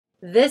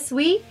This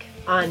week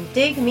on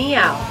Dig Me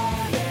Out.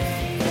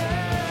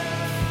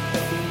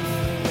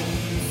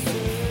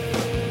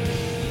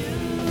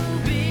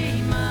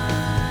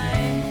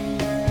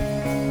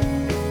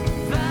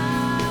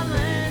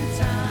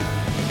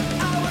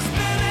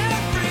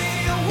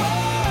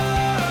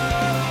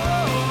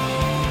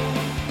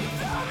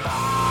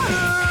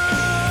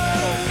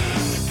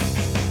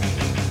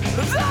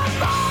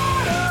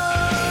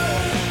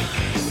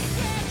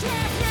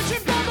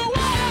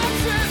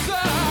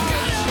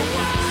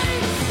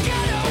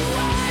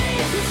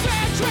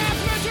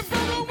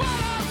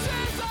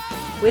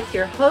 With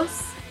your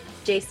hosts,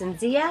 Jason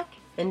Ziak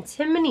and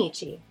Tim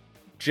Minichi.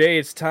 Jay,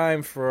 it's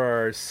time for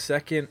our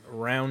second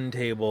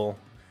roundtable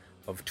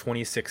of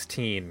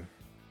 2016.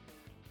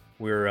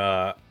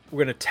 We're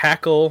going to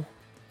tackle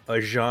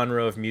a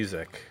genre of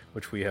music,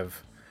 which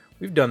we've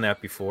done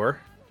that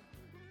before.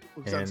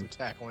 We've done some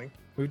tackling.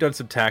 We've done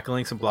some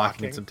tackling, some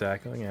blocking and some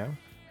tackling,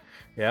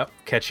 yeah,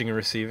 catching and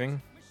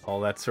receiving, all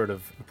that sort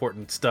of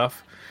important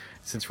stuff.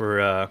 Since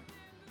we're,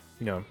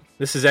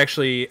 this is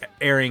actually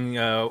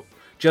airing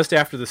just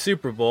after the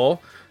Super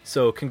Bowl,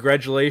 so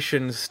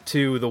congratulations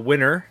to the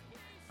winner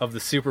of the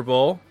Super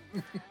Bowl,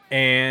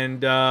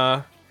 and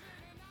enjoy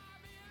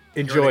it.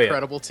 You're an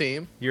incredible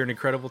team. You're an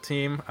incredible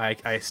team.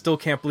 I still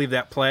can't believe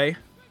that play.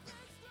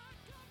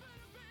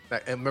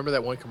 And remember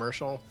that one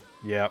commercial?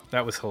 Yeah,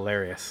 that was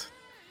hilarious.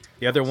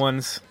 The other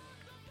ones,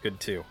 good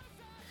too.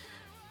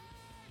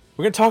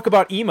 We're going to talk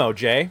about emo,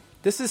 Jay.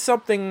 This is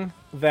something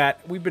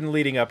that we've been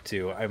leading up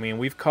to. I mean,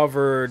 we've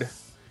covered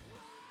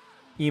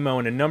emo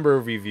in a number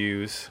of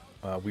reviews.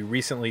 We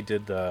recently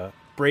did the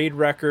Braid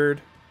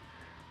record.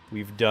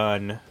 We've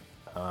done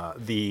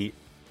the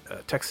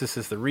Texas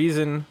is the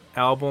Reason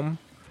album,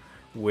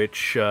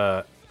 which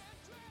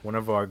one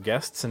of our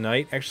guests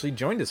tonight actually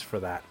joined us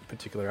for that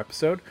particular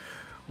episode.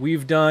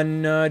 We've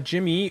done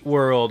Jimmy Eat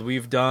World.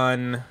 We've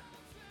done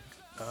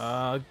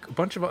a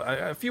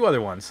few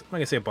other ones. I'm not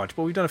going to say a bunch,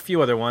 but we've done a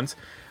few other ones.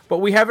 But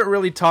we haven't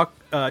really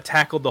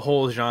tackled the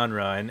whole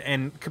genre.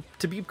 And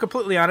to be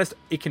completely honest,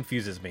 it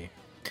confuses me.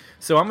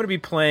 So I'm going to be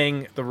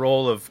playing the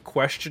role of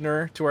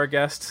questioner to our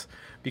guests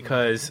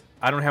because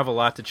I don't have a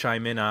lot to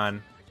chime in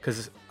on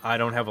because I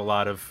don't have a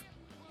lot of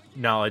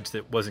knowledge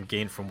that wasn't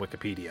gained from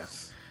Wikipedia.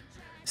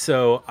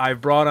 So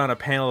I've brought on a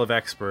panel of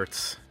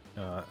experts,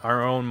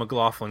 our own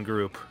McLaughlin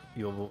group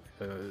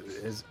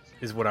is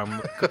what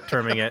I'm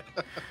terming it,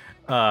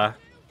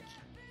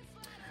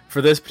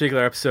 for this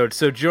particular episode.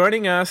 So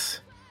joining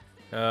us,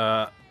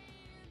 a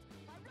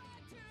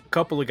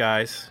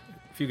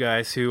few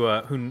guys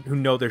who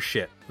know their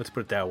shit. Let's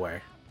put it that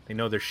way. They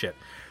know their shit.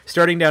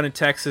 Starting down in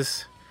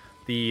Texas,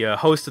 the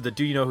host of the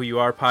Do You Know Who You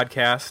Are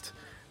podcast,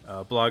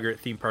 blogger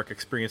at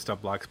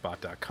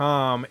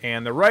themeparkexperience.blogspot.com,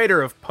 and the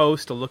writer of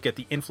Post, a look at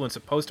the influence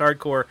of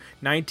post-hardcore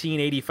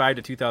 1985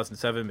 to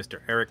 2007, Mr.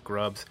 Eric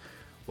Grubbs.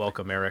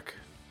 Welcome, Eric.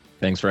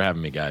 Thanks for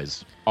having me,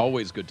 guys.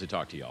 Always good to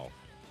talk to y'all.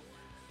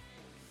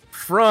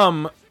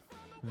 From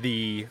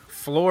the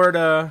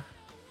Florida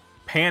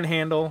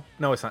Panhandle.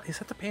 No, it's not. Is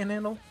that the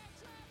Panhandle?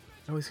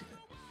 No,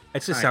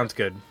 it just sounds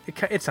good.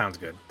 It sounds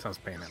good. It sounds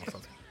Panhandle.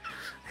 Sounds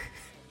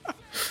good.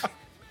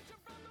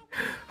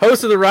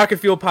 Host of the Rocket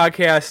Fuel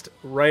podcast,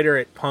 writer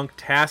at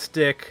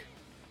Punktastic,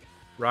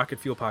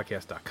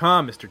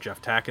 rocketfuelpodcast.com, Mr.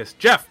 Jeff Takis.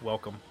 Jeff,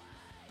 welcome.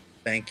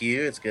 Thank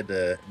you. It's good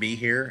to be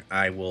here.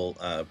 I will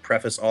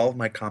preface all of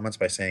my comments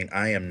by saying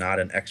I am not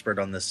an expert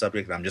on this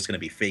subject. I'm just going to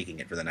be faking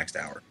it for the next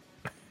hour.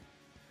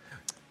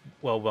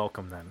 Well,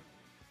 welcome then.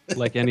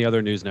 Like any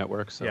other news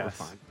network, so yes, we're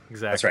fine.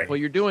 Exactly. That's right. Well,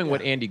 you're doing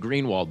what Andy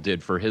Greenwald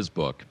did for his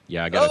book.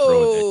 Yeah, I got to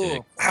throw in that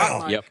dig.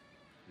 Wow. Yep.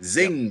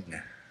 Zing.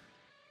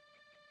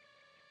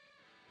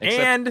 Yep.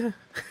 And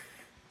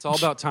It's all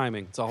about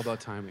timing.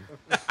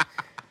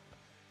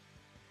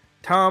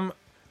 Tom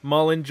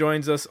Mullen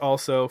joins us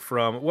also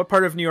from what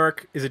part of New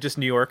York? Is it just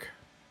New York?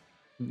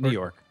 New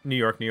York. New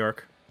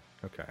York.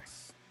 Okay.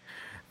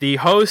 The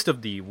host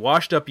of the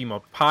Washed Up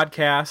Emo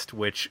podcast,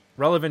 which,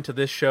 relevant to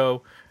this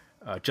show,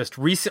 just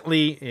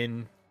recently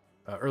in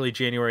early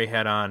January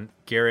had on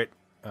Garrett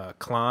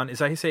Klon. Is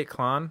that how you say it,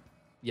 Klon?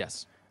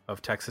 Yes.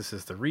 Of Texas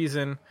is the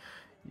Reason.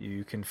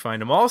 You can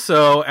find him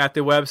also at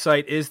the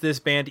website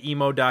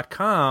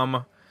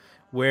isthisbandemo.com,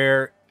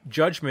 where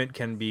judgment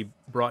can be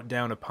brought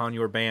down upon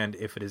your band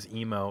if it is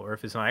emo or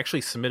if it's not. I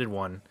actually submitted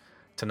one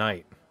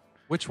tonight.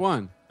 Which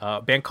one?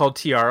 A band called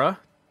Tiara.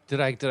 Did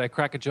I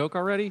crack a joke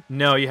already?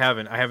 No, you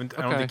haven't. I don't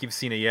Okay. think you've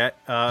seen it yet.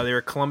 They're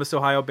a Columbus,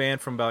 Ohio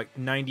band from about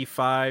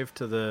 95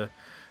 to the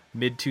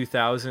mid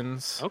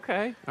 2000s.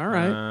 Okay. All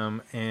right.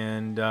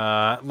 And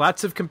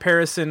lots of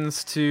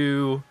comparisons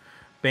to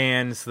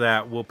bands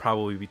that we'll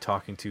probably be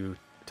talking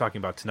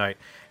about tonight.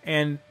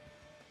 And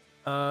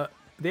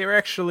they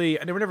were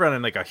never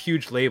on like a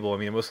huge label. I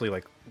mean, mostly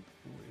like,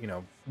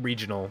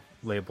 regional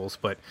labels,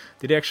 but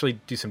they did actually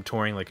do some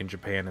touring like in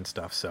Japan and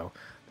stuff. So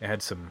they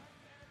had some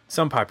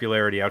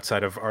popularity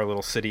outside of our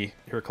little city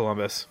here,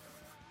 Columbus.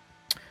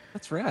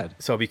 That's rad.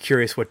 So I'll be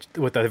curious what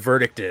the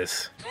verdict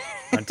is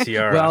on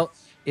Tiara. Well,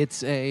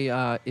 It's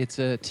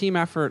a team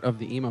effort of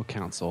the Emo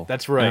Council.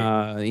 That's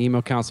right. The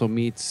Emo Council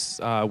meets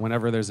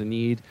whenever there's a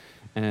need,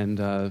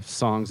 and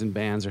songs and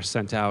bands are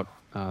sent out.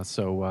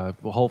 So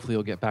hopefully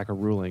you'll get back a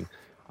ruling.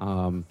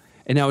 And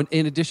now,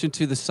 in addition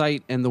to the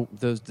site and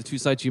the two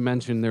sites you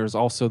mentioned, there's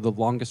also the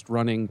longest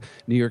running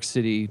New York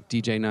City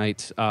DJ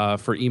night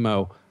for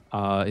emo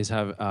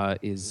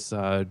is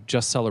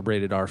just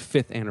celebrated our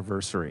 5th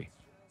anniversary.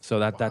 So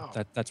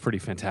that's pretty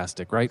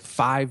fantastic, right?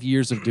 5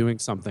 years of doing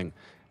something.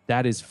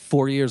 That is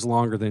 4 years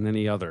longer than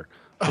any other.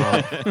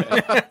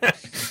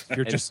 If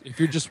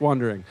you're just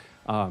wondering,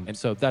 and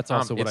so that's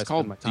also what I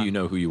spend my time. Do you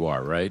know who you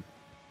are? Right?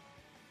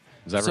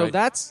 Is that so right?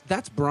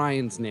 that's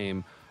Brian's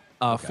name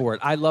for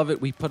it. I love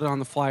it. We put it on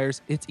the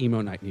flyers. It's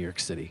Emo Night New York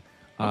City.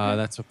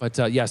 But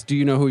yes, Do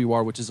You Know Who You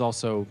Are, which is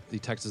also the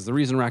Texas the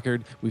Reason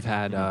record. We've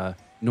had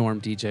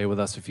Norm DJ with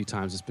us a few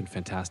times. It's been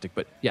fantastic.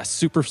 But yes,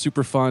 super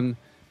super fun.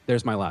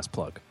 There's my last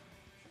plug.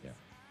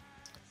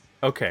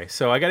 Okay,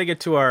 so I got to get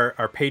to our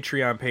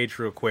Patreon page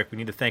real quick. We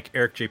need to thank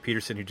Eric J.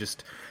 Peterson, who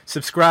just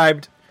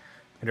subscribed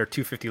at our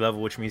 250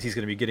 level, which means he's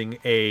going to be getting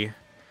a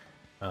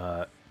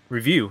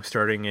review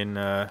starting in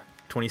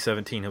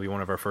 2017. He'll be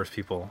one of our first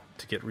people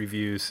to get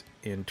reviews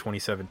in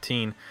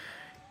 2017.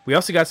 We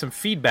also got some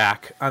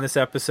feedback on this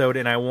episode,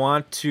 and I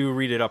want to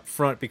read it up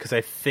front because I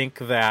think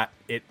that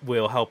it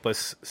will help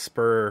us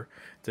spur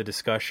the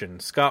discussion.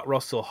 Scott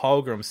Russell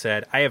Hallgrim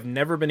said, I have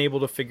never been able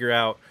to figure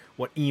out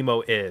what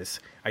emo is.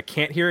 I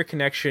can't hear a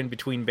connection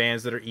between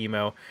bands that are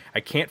emo. I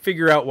can't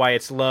figure out why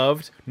it's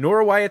loved,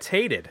 nor why it's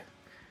hated.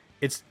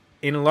 It's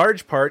in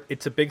large part,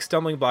 it's a big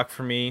stumbling block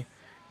for me.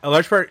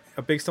 A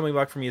big stumbling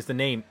block for me is the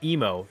name,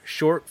 emo,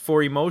 short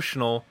for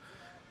emotional,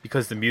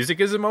 because the music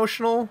is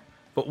emotional,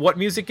 but what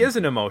music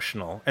isn't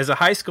emotional? As a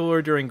high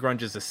schooler during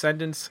grunge's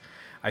ascendance,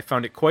 I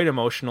found it quite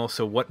emotional,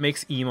 so what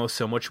makes emo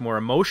so much more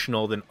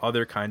emotional than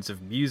other kinds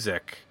of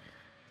music?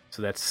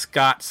 So that's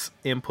Scott's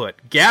input.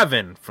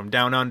 Gavin from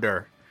Down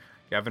Under,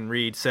 Gavin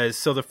Reed says,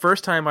 so the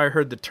first time I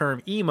heard the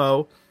term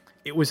emo,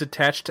 it was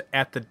attached to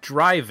At the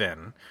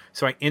Drive-In,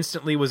 so I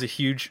instantly was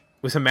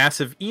a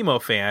massive emo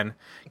fan,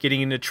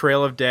 getting into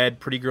Trail of Dead,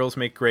 Pretty Girls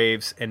Make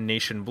Graves, and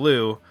Nation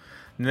Blue.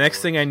 The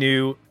next thing I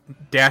knew,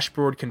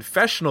 Dashboard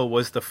Confessional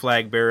was the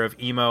flag bearer of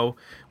emo,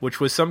 which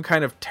was some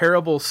kind of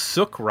terrible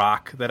sook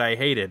rock that I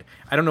hated.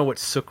 I don't know what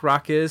sook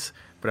rock is,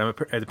 but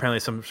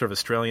apparently some sort of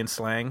Australian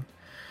slang.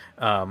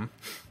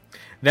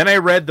 Then I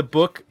read the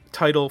book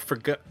title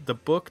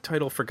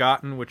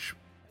Forgotten, which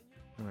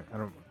I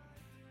don't.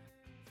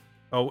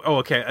 Oh,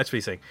 okay, that's what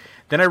he's saying.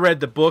 Then I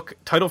read the book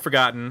title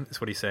Forgotten, is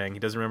what he's saying. He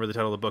doesn't remember the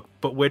title of the book,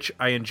 but which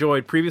I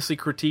enjoyed, previously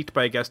critiqued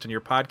by a guest on your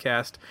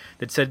podcast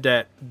that said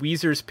that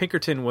Weezer's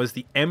Pinkerton was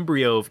the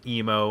embryo of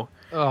emo.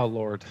 Oh,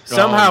 Lord.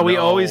 Somehow we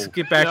always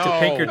get back to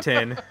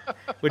Pinkerton,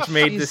 which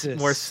made this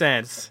more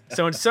sense.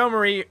 So in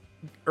summary,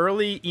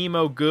 early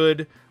emo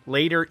good,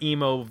 later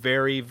emo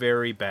very,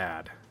 very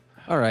bad.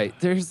 All right.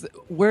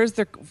 Where's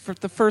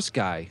the first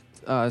guy?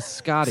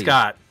 Scotty.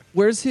 Scott.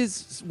 What's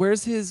his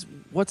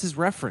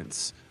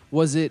reference?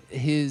 Was it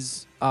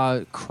his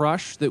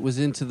crush that was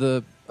into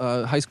the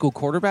high school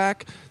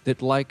quarterback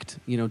that liked,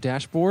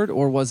 Dashboard,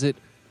 or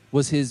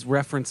was his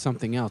reference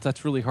something else?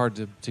 That's really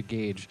hard to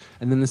gauge.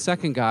 And then the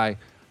second guy,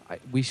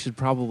 we should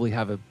probably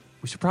have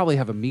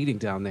a meeting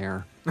down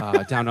there,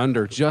 down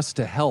under, just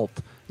to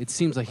help. It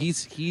seems like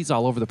he's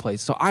all over the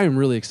place. So I am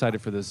really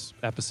excited for this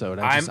episode.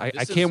 I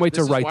can't wait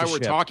to write the ship. This is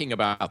why we're talking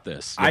about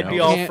this. I'd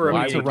be all for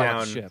a meeting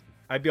down.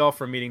 I'd be all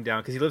for a meeting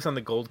down because he lives on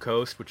the Gold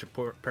Coast, which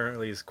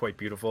apparently is quite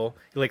beautiful.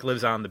 He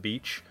lives on the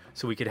beach,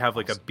 so we could have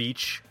a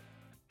beach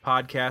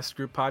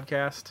group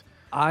podcast.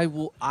 I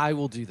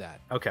will do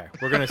that. Okay,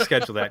 we're gonna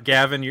schedule that.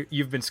 Gavin,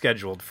 you've been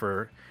scheduled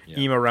for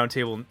Emo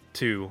Roundtable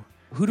 2.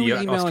 Who do we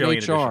email in HR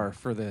edition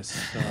for this?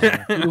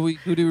 Who do we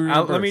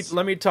reimburse?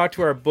 Let me talk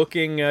to our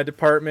booking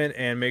department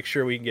and make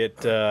sure we can get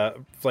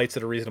flights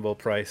at a reasonable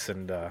price,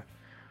 and we'll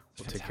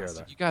take care of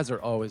that. You guys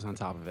are always on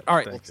top of it. All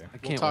right, I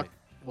can't wait.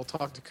 We'll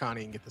talk to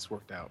Connie and get this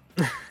worked out.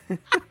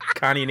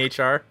 Connie in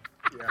HR?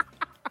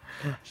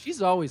 Yeah.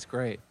 She's always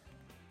great.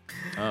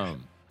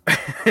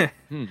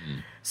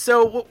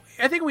 So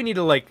I think we need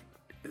to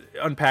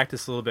unpack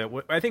this a little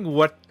bit. I think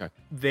what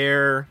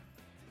they're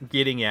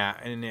getting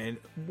at and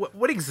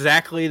what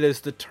exactly does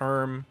the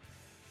term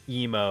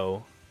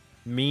emo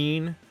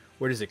mean?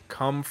 Where does it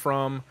come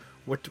from?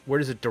 Where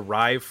does it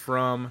derive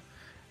from?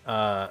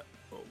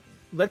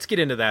 Let's get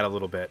into that a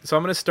little bit. So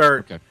I'm going to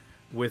start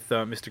with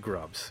Mr.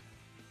 Grubbs.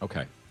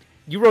 Okay.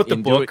 You wrote the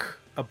book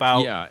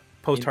about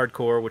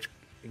post-hardcore, which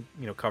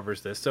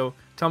covers this. So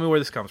tell me where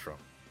this comes from.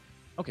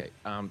 Okay.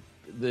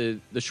 The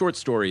short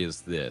story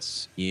is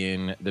this.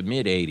 In the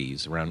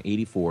mid-'80s, around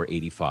 84,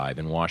 85,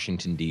 in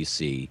Washington,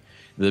 D.C.,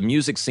 the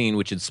music scene,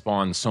 which had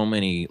spawned so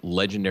many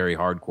legendary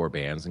hardcore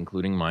bands,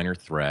 including Minor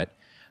Threat,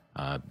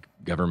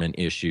 Government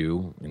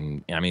Issue,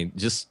 and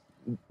just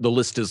the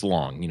list is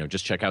long.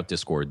 Just check out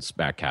Discord's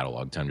back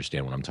catalog to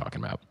understand what I'm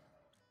talking about.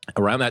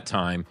 Around that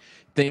time,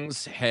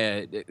 things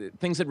had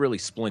really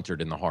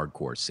splintered in the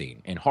hardcore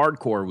scene, and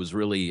hardcore was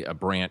really a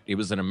brand. It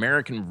was an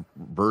American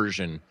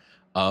version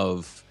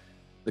of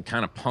the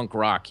kind of punk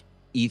rock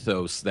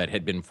ethos that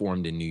had been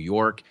formed in New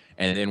York.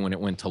 And then when it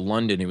went to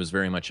London, it was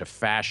very much a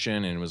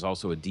fashion, and it was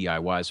also a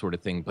DIY sort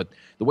of thing. But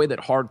the way that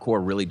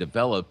hardcore really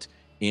developed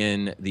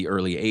in the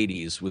early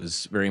 80s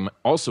was very much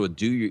also a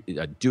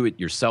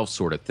do-it-yourself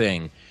sort of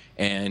thing.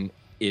 And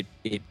it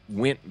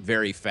went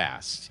very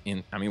fast.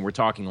 We're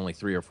talking only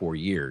 3 or 4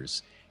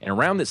 years. And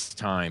around this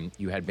time,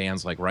 you had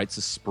bands like Rites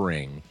of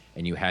Spring,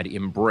 and you had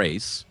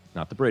Embrace,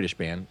 not the British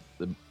band,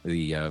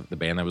 the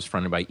band that was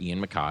fronted by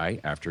Ian MacKaye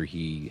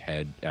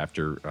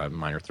after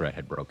Minor Threat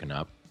had broken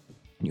up.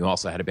 You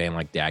also had a band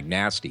like Dag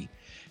Nasty,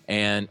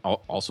 and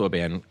also a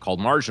band called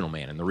Marginal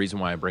Man. And the reason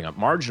why I bring up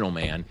Marginal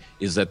Man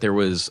is that there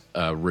was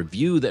a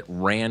review that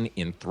ran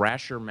in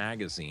Thrasher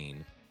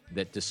magazine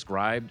that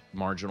described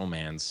Marginal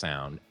Man's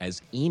sound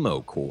as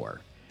emo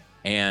core.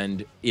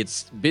 And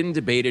it's been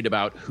debated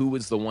about who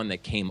was the one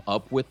that came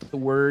up with the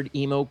word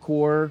emo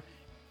core.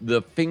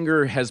 The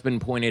finger has been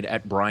pointed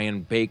at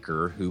Brian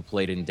Baker, who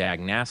played in Dag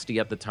Nasty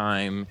at the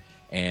time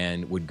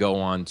and would go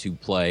on to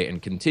play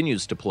and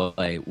continues to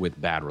play with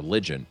Bad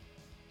Religion.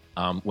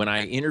 When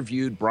I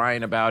interviewed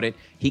Brian about it,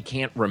 he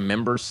can't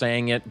remember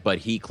saying it, but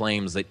he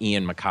claims that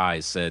Ian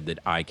MacKaye said that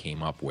I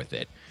came up with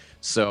it.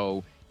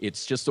 So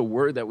it's just a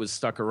word that was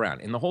stuck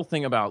around. And the whole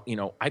thing about,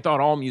 I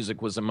thought all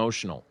music was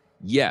emotional.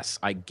 Yes,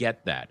 I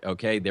get that,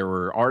 okay? There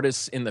were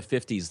artists in the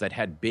 50s that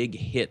had big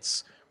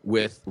hits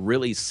with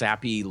really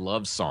sappy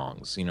love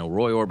songs,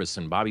 Roy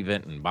Orbison, Bobby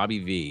Vinton, Bobby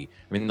V.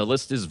 The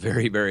list is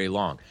very, very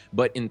long.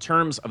 But in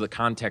terms of the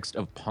context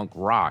of punk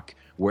rock,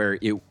 where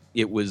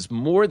it was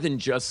more than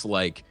just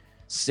like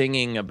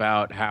singing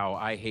about how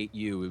I hate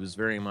you, it was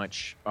very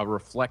much a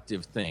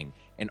reflective thing.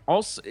 And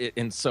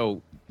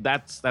so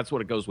that's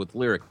what it goes with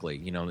lyrically.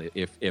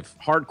 If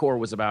hardcore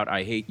was about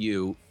I hate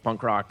you,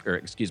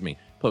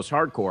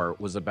 post-hardcore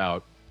was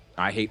about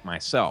I hate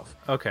myself.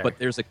 Okay. But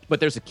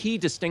there's a key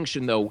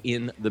distinction though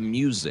in the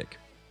music.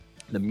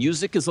 The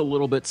music is a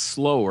little bit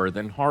slower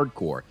than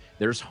hardcore.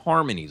 There's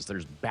harmonies,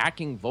 there's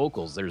backing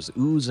vocals, there's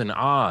oohs and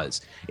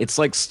ahs. It's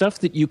like stuff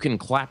that you can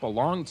clap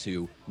along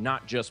to,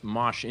 not just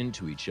mosh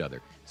into each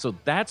other. So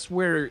that's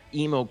where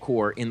emo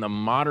core in the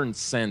modern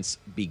sense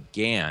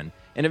began,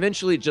 and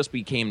eventually it just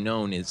became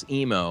known as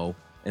emo,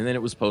 and then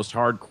it was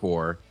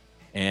post-hardcore.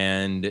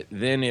 And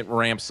then it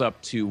ramps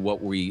up to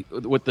what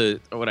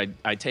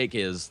I take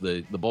is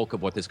the bulk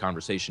of what this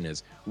conversation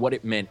is, what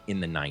it meant in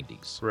the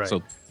 90s. Right.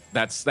 So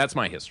that's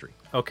my history.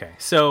 Okay.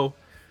 So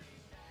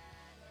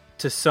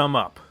to sum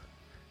up,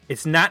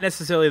 it's not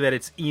necessarily that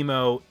it's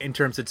emo in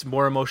terms it's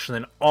more emotional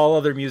than all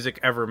other music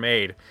ever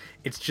made.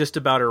 It's just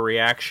about a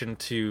reaction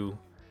to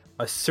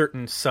a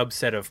certain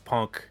subset of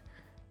punk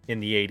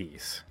in the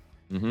 80s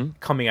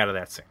coming out of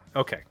that scene.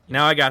 Okay.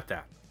 Now I got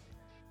that.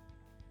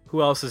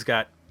 Who else has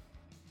got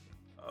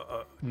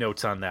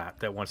notes on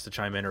that wants to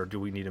chime in, or do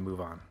we need to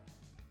move on?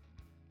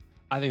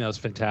 I think that was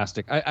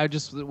fantastic. I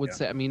just would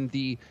say,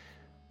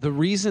 the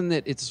reason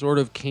that it sort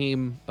of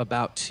came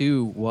about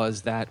too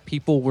was that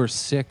people were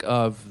sick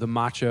of the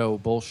macho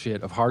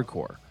bullshit of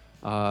hardcore.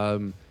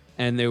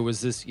 And there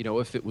was this,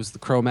 if it was the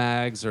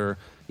Cro-Mags or,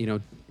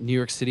 New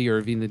York City or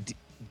even the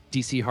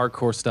DC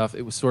hardcore stuff,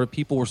 it was sort of,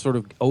 people were sort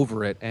of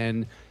over it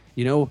and,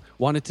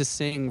 wanted to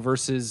sing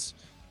versus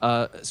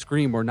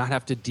scream or not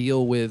have to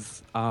deal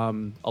with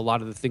a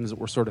lot of the things that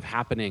were sort of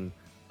happening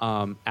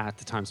at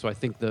the time. So I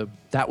think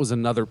that was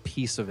another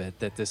piece of it,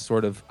 that this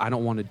sort of, I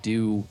don't want to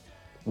do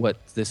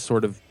what this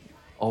sort of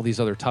all these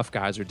other tough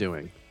guys are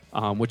doing,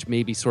 which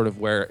may be sort of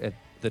where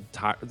the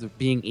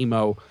being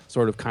emo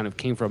sort of kind of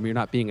came from. You're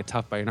not being a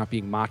tough guy, you're not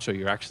being macho,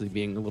 you're actually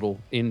being a little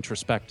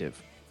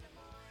introspective,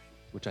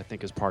 which I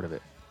think is part of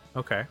it.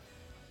 Okay.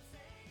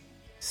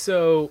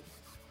 So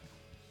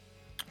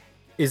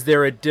is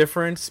there a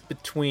difference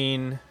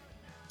between,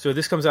 so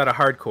this comes out of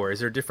hardcore, is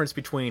there a difference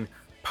between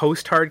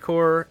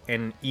post-hardcore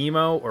and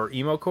emo or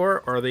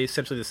emo-core, or are they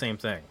essentially the same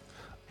thing?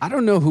 I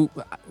don't know who,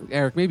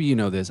 Eric, maybe you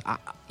know this.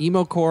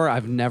 Emo-core,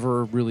 I've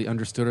never really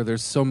understood it.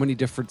 There's so many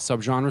different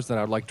subgenres that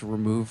I'd like to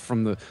remove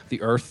from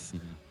the earth,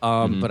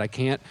 but I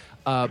can't.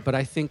 But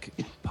I think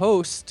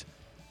post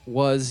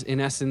was,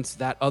 in essence,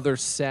 that other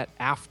set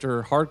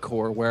after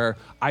hardcore where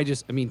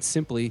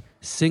simply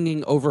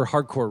singing over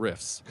hardcore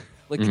riffs.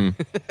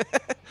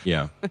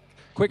 Yeah.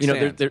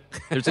 Quicksand.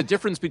 There's a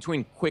difference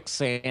between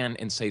Quicksand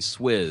and, say,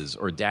 Swizz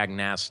or Dag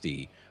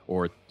Nasty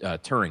or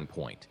Turing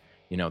Point,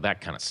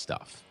 that kind of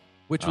stuff.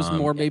 Which was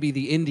more maybe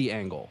the indie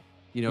angle.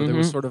 There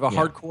was sort of a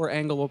hardcore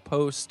angle of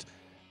post,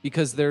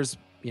 because there's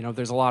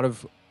a lot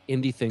of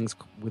indie things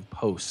with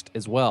post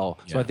as well.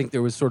 So I think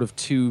there was sort of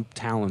two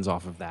talons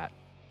off of that.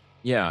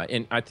 Yeah,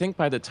 and I think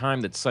by the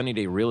time that Sunny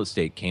Day Real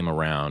Estate came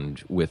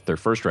around with their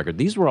first record,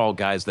 these were all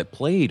guys that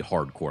played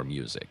hardcore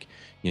music,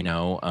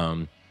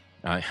 for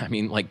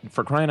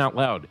crying out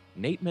loud,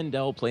 Nate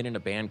Mendel played in a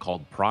band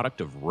called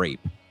Product of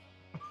Rape.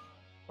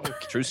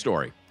 True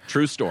story.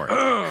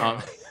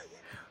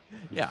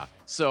 Yeah.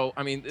 So,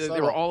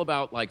 they were all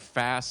about like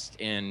fast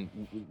and,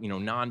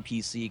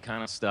 non-PC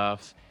kind of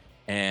stuff.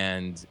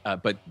 And,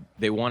 but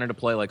they wanted to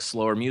play like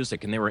slower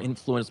music, and they were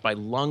influenced by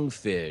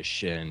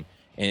Lungfish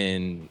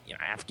and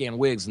Afghan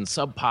Wigs and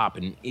Sub Pop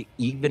and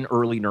even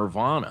early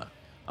Nirvana.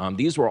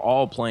 These were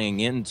all playing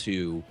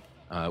into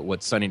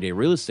what Sunny Day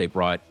Real Estate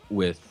brought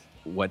with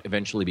what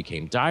eventually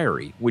became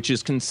Diary, which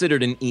is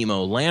considered an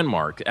emo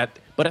landmark.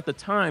 But at the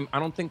time, I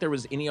don't think there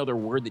was any other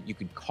word that you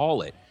could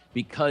call it,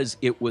 because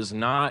it was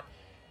not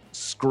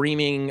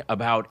screaming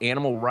about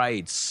animal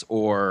rights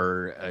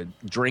or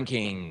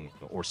drinking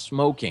or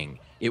smoking.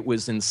 It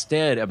was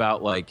instead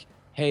about like,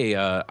 hey,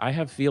 I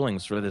have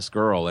feelings for this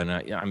girl, and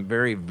I'm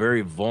very,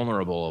 very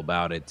vulnerable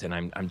about it, and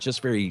I'm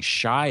just very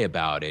shy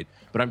about it,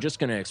 but I'm just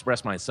going to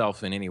express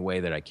myself in any way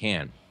that I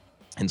can.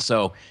 And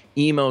so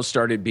emo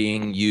started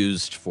being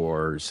used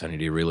for Sunny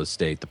Day Real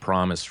Estate, The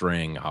Promise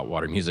Ring, Hot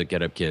Water Music,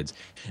 Get Up Kids.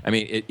 I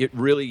mean, it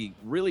really,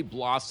 really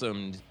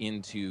blossomed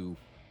into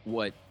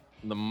what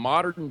the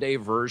modern day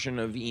version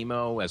of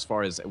emo, as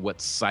far as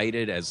what's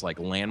cited as like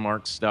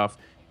landmark stuff,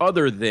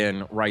 other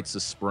than Rites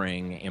of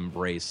Spring,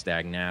 Embrace,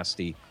 Stag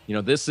Nasty.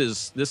 This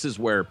is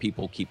where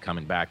people keep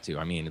coming back to.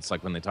 I mean, it's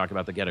like when they talk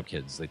about the Get Up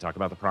Kids, they talk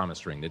about The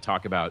Promise Ring, they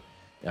talk about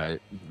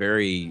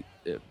very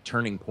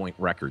turning point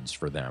records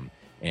for them.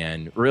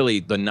 And really,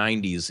 the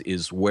 90s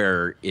is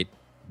where it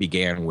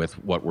began with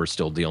what we're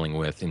still dealing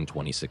with in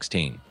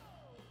 2016.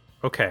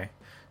 Okay.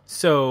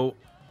 So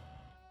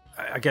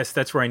I guess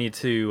that's where I need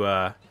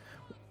to,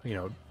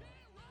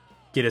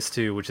 get us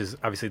to, which is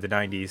obviously the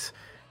 90s.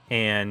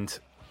 And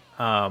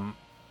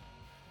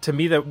to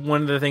me, that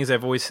one of the things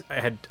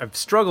I've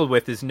struggled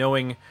with is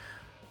knowing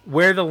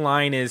where the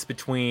line is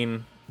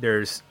between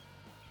there's,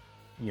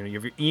 you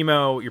have your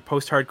emo, your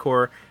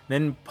post-hardcore,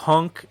 then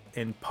punk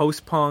and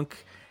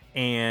post-punk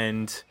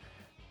and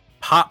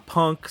pop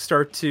punk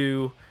start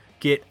to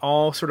get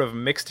all sort of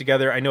mixed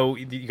together. I know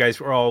you guys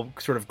were all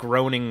sort of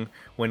groaning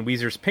when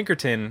Weezer's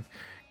Pinkerton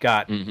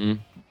got,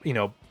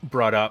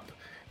 brought up.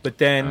 But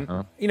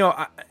then,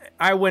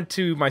 I went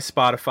to my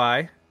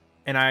Spotify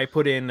and I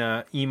put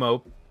in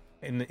emo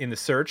in the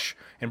search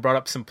and brought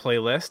up some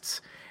playlists.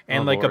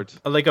 And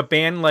a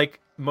band like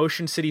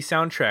Motion City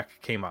Soundtrack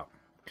came up,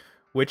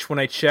 which when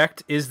I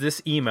checked, is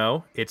this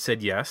emo? It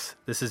said, yes,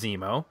 this is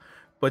emo.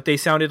 But they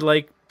sounded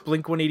like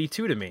Blink-182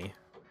 to me.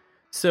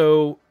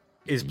 So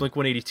is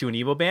Blink-182 an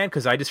emo band?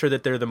 Because I just heard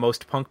that they're the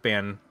most punk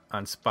band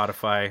on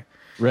Spotify.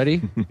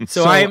 Ready?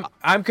 So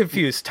I'm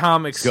confused.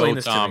 Tom, explain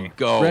this to me.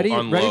 Go. Ready?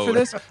 Unload. Ready for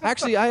this?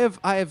 Actually, I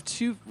have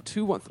two.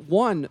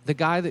 One, the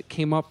guy that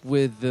came up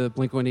with the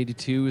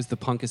Blink-182 is the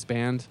punkest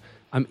band.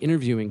 I'm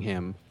interviewing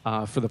him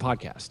for the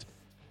podcast,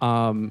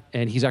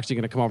 and he's actually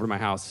going to come over to my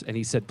house. And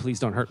he said, "Please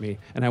don't hurt me,"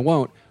 and I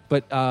won't.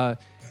 But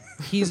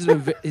he's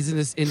an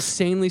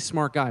insanely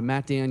smart guy,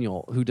 Matt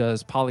Daniel, who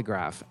does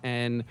Polygraph,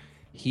 and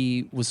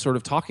he was sort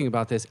of talking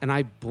about this, and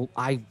I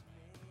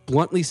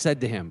bluntly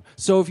said to him,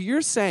 so if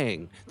you're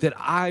saying that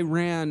I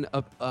ran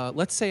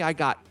let's say I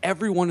got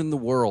everyone in the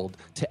world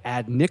to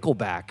add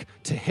Nickelback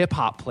to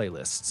hip-hop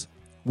playlists,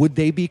 would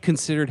they be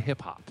considered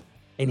hip-hop?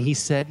 And he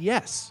said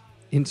yes.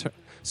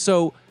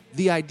 So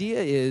the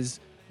idea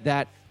is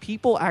that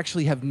people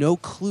actually have no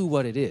clue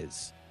what it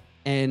is.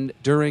 And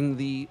during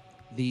the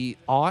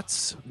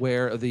aughts,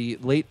 where the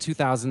late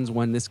 2000s,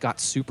 when this got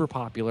super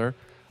popular,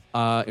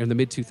 in the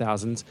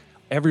mid-2000s,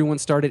 everyone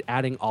started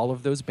adding all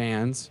of those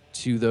bands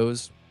to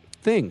those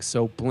things.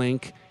 So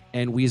Blink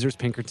and Weezer's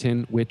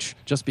Pinkerton, which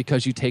just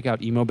because you take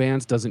out emo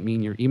bands doesn't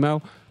mean you're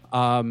emo.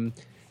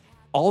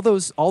 All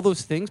those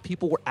things,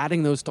 people were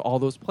adding those to all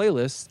those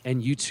playlists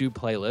and YouTube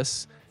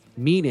playlists,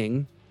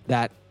 meaning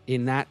that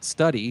in that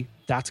study,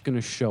 that's going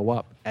to show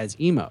up as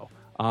emo.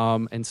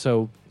 And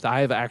so I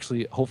have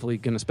actually hopefully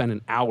going to spend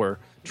an hour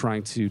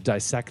trying to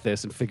dissect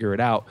this and figure it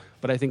out.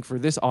 But I think for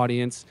this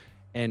audience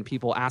and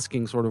people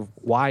asking sort of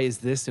why is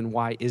this and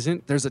why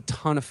isn't, there's a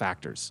ton of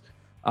factors.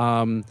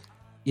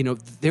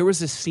 There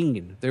was a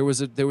scene. There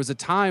was a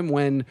time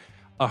when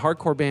a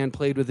hardcore band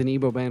played with an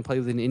emo band, played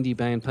with an indie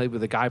band, played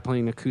with a guy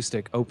playing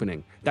acoustic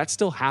opening. That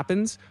still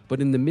happens, but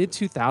in the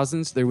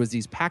mid-2000s, there was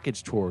these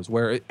package tours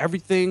where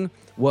everything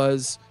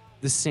was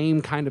the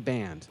same kind of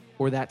band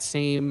or that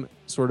same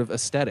sort of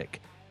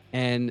aesthetic.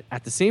 And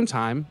at the same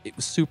time, it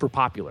was super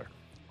popular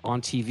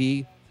on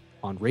TV,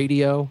 on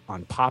radio,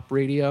 on pop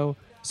radio.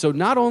 So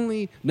not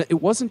only,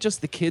 it wasn't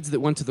just the kids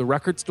that went to the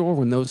record store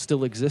when those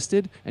still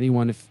existed.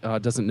 Anyone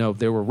doesn't know,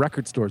 there were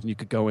record stores and you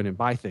could go in and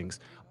buy things.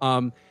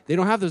 They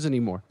don't have those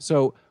anymore.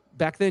 So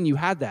back then you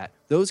had that.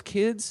 Those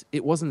kids,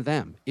 it wasn't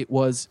them. It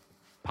was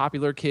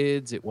popular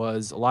kids. It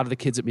was a lot of the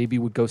kids that maybe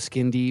would go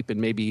skin deep and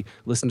maybe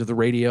listen to the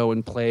radio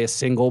and play a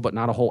single but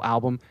not a whole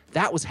album.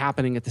 That was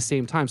happening at the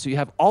same time. So you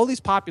have all these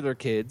popular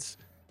kids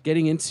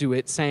getting into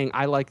it, saying,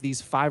 I like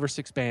these 5 or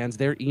 6 bands,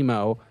 they're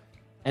emo.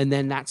 And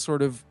then that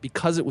sort of,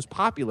 because it was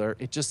popular,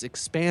 it just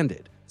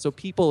expanded. So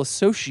people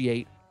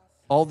associate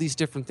all these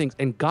different things.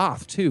 And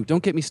goth, too.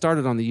 Don't get me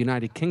started on the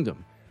United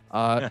Kingdom.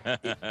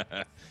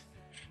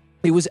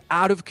 It was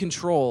out of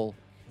control,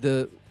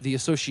 the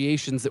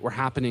associations that were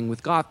happening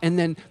with goth. And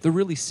then the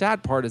really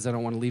sad part is, I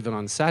don't want to leave it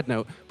on a sad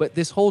note, but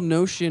this whole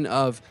notion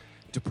of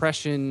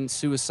depression,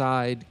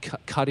 suicide,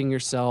 cutting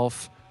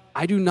yourself,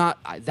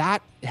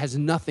 that has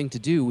nothing to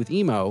do with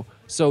emo.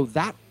 So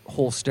that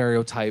whole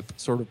stereotype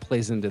sort of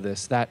plays into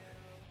this, that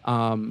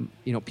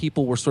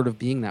people were sort of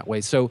being that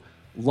way. So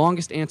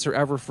longest answer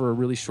ever for a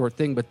really short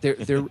thing, but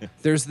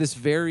there's this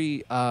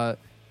very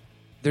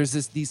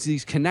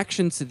these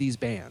connections to these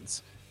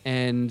bands,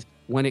 and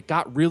when it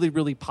got really,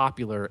 really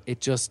popular,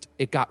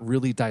 it got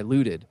really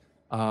diluted,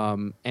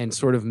 and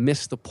sort of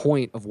missed the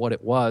point of what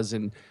it was.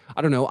 And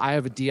I don't know, I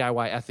have a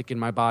DIY ethic in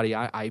my body.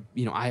 I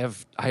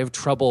have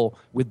trouble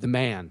with the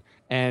man,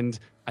 and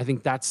I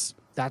think that's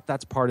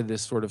part of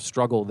this sort of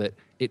struggle, that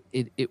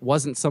it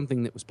wasn't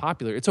something that was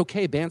popular. It's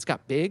okay, bands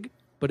got big,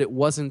 but it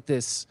wasn't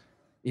this,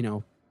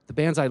 the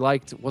bands I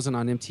liked wasn't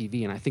on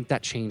MTV, and I think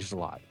that changed a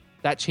lot.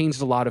 That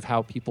changed a lot of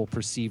how people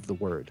perceive the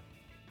word.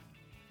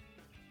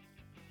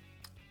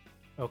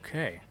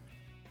 Okay.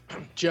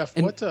 Jeff,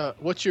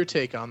 what's your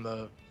take on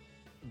the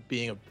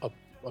being a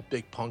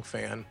big punk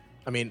fan?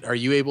 I mean, are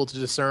you able to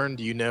discern?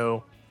 Do you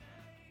know,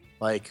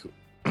 like,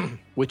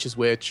 which is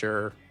which,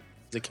 or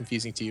is it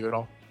confusing to you at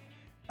all?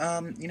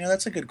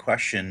 That's a good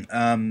question.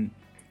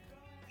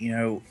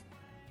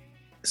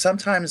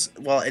 Sometimes,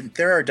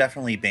 there are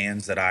definitely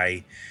bands that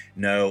I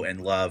know and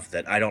love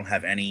that I don't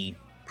have any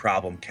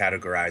problem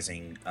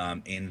categorizing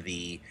in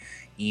the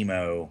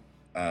emo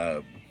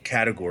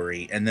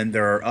category. And then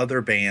there are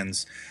other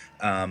bands,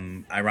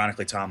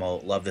 ironically, Tom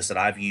will love this, that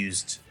I've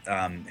used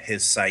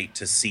his site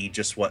to see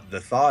just what the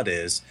thought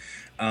is.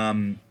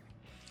 And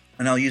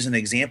I'll use an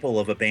example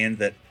of a band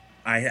that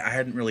I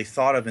hadn't really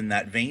thought of in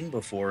that vein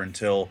before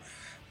until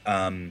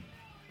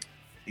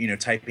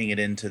typing it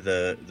into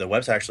the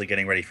website, actually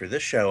getting ready for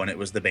this show, and it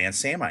was the band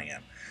Sam I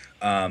Am.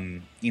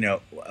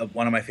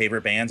 One of my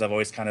favorite bands. I've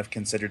always kind of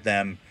considered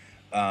them,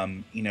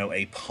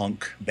 a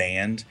punk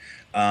band.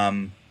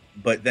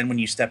 But then when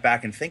you step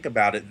back and think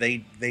about it,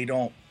 they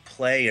don't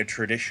play a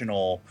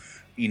traditional,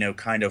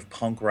 kind of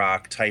punk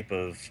rock type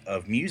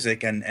of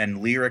music,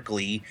 and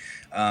lyrically,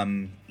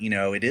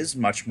 it is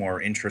much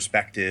more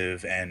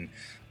introspective and,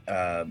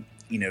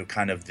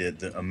 kind of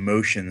the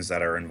emotions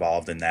that are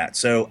involved in that.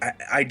 So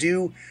I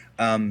do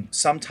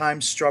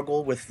sometimes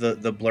struggle with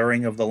the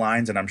blurring of the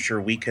lines, and I'm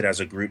sure we could as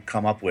a group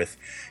come up with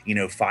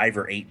 5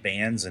 or 8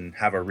 bands and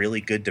have a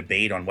really good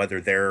debate on whether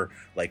they're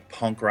like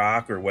punk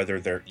rock or whether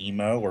they're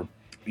emo or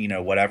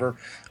whatever.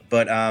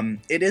 But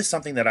it is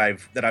something that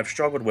I've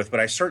struggled with.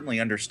 But I certainly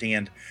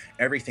understand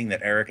everything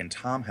that Eric and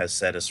Tom has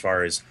said as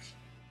far as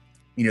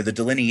the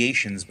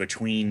delineations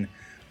between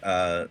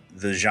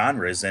the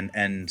genres,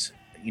 and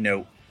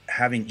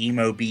having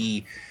emo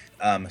be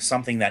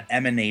something that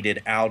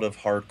emanated out of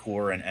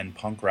hardcore and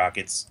punk rock.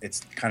 It's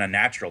kind of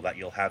natural that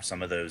you'll have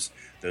some of those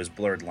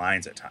blurred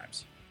lines at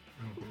times.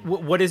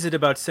 What is it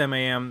about Sam I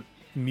Am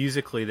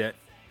musically that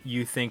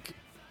you think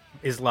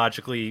is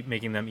logically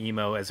making them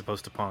emo as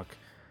opposed to punk?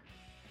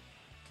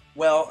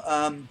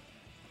 Well,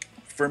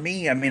 for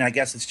me, I mean, I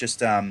guess it's just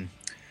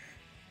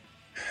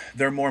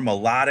they're more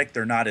melodic.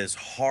 They're not as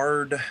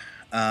hard.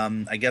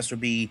 I guess would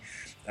be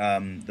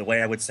the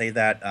way I would say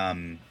that.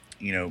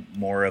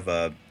 More of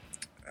a,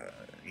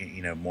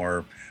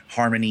 more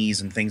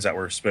harmonies and things that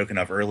were spoken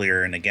of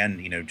earlier. And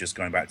again, just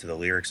going back to the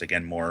lyrics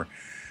again, more,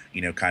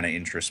 kind of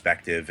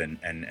introspective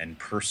and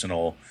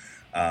personal,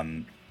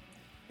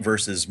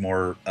 versus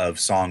more of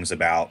songs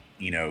about,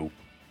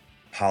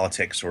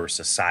 politics or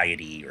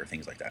society or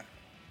things like that.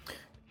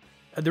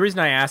 The reason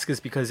I ask is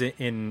because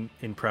in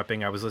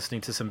prepping, I was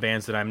listening to some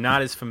bands that I'm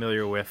not as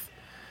familiar with.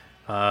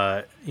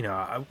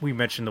 We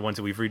mentioned the ones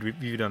that we've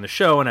reviewed on the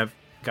show, and I've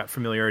got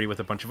familiarity with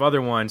a bunch of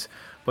other ones,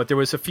 but there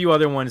was a few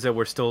other ones that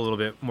were still a little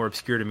bit more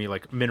obscure to me,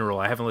 like Mineral.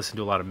 I haven't listened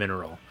to a lot of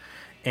Mineral,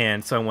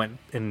 and so I went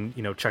and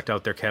checked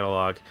out their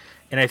catalog.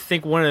 And I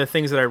think one of the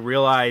things that I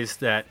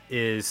realized that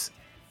is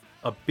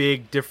a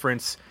big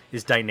difference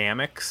is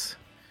dynamics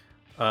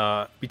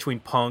between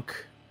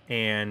punk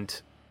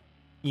and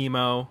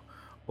emo,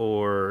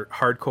 or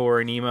hardcore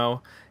and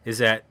emo, is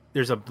that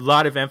there's a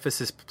lot of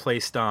emphasis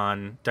placed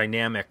on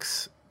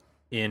dynamics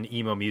in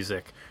emo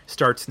music.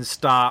 Starts and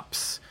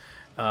stops,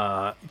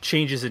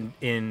 changes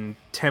in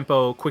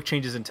tempo, quick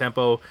changes in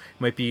tempo. It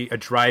might be a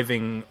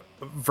driving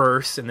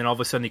verse, and then all of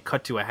a sudden they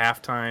cut to a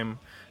halftime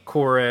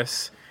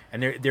chorus.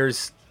 And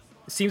there's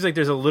seems like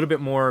there's a little bit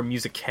more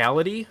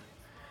musicality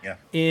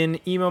in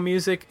emo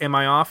music. Am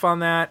I off on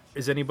that?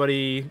 Does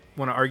anybody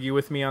want to argue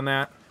with me on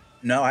that?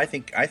 No, I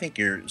think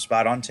you're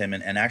spot on, Tim.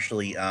 And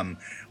actually,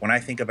 when I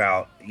think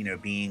about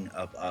being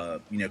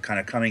kind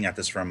of coming at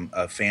this from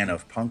a fan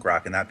of punk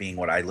rock, and that being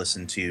what I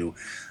listened to,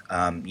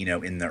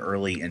 in the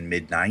early and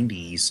mid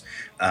 '90s,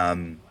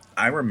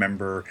 I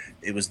remember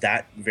it was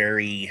that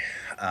very,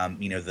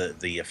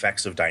 the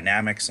effects of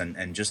dynamics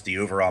and just the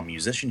overall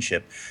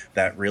musicianship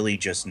that really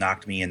just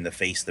knocked me in the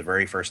face the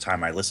very first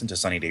time I listened to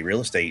Sunny Day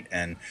Real Estate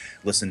and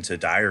listened to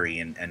Diary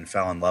and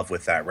fell in love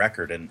with that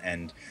record.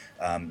 And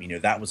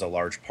that was a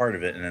large part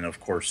of it. And then,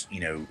 of course,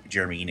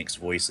 Jeremy Enoch's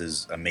voice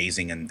is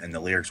amazing, and the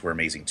lyrics were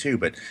amazing too.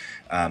 But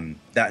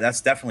that's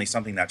definitely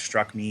something that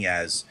struck me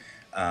as,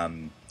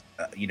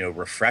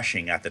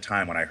 refreshing at the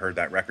time when I heard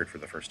that record for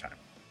the first time.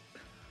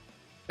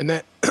 And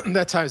that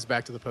that ties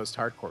back to the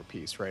post-hardcore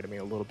piece, right? I mean,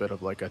 a little bit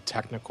of like a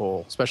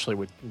technical, especially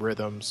with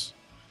rhythms,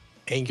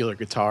 angular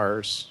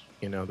guitars.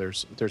 You know,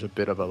 there's a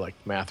bit of a like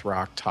math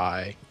rock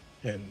tie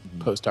and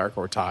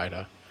post-hardcore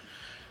tie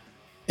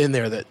in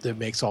there that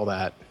makes all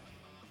that.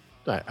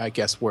 I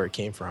guess where it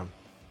came from,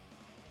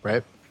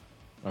 right?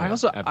 I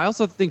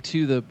also think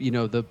too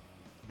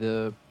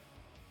the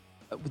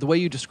way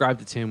you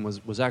described it, Tim,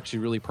 was actually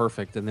really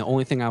perfect. And the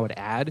only thing I would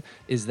add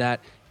is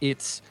that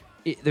it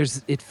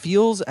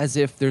feels as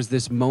if there's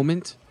this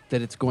moment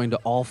that it's going to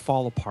all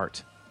fall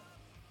apart,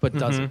 but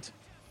doesn't.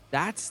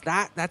 That's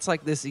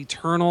like this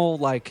eternal,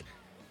 like,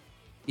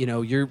 you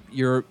know,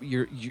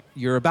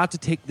 you're about to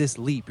take this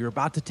leap, you're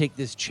about to take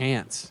this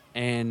chance,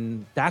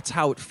 and that's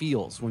how it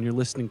feels when you're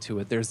listening to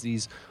it. There's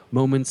these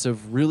moments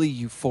of really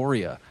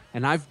euphoria,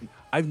 and I've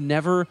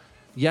never.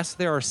 Yes,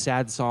 there are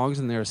sad songs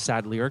and there are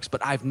sad lyrics,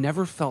 but I've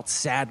never felt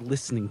sad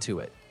listening to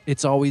it.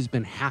 It's always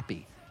been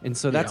happy. And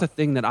so that's a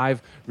thing that I've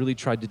really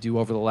tried to do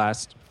over the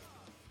last,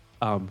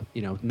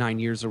 9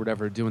 years or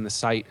whatever, doing the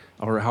site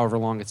or however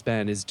long it's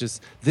been, is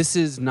just, this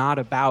is not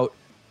about,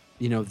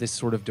 this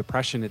sort of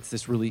depression. It's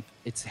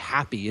it's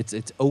happy.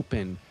 It's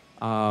open.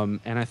 And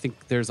I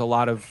think there's a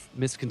lot of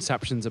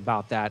misconceptions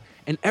about that.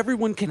 And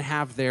everyone can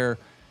have their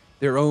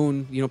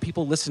own,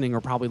 people listening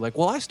are probably like,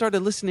 well, I started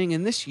listening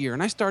in this year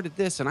and I started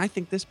this and I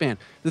think this band.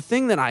 The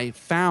thing that I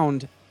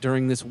found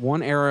during this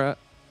one era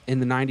in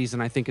the 90s,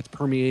 and I think it's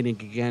permeating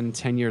again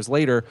 10 years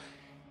later,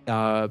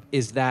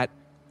 is that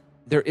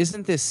there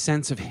isn't this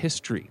sense of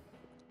history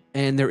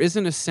and there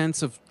isn't a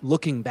sense of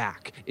looking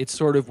back. It's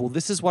sort of, well,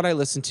 this is what I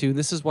listen to.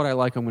 This is what I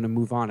like. I'm going to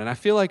move on. And I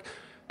feel like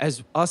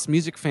as us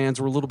music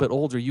fans were a little bit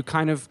older, you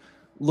kind of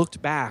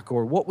looked back,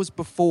 or what was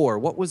before,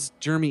 what was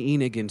Jeremy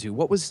Enig into,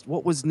 what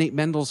was Nate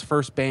Mendel's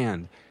first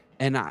band,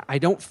 and I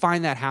don't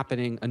find that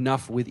happening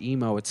enough with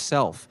emo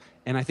itself.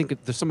 And I think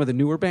some of the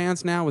newer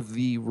bands now with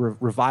the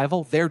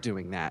revival, they're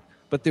doing that.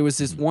 But there was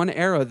this one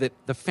era that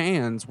the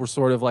fans were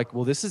sort of like,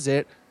 well, this is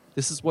it,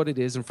 this is what it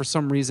is, and for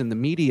some reason the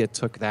media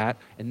took that,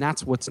 and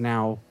that's what's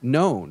now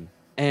known.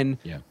 And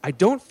I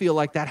don't feel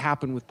like that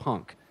happened with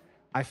punk.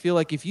 I feel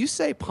like if you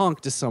say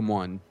punk to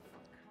someone,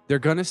 they're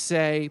gonna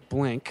say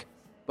Blink,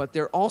 but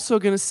they're also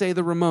going to say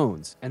the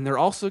Ramones, and they're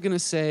also going to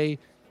say,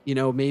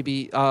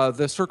 maybe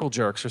the Circle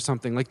Jerks or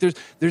something. Like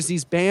there's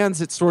these bands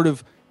that sort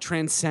of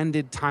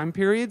transcended time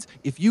periods.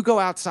 If you go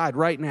outside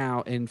right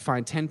now and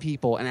find 10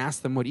 people and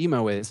ask them what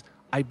emo is,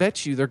 I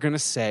bet you they're going to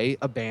say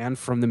a band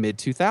from the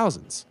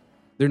mid-2000s.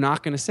 They're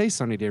not going to say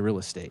Sunny Day Real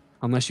Estate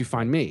unless you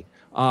find me.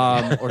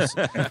 I'll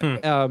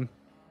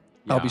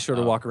be sure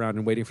to walk around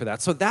and waiting for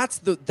that. So that's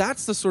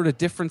the sort of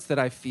difference that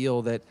I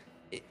feel that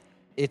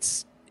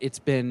it's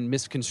been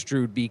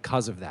misconstrued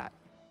because of that.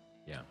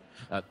 Yeah.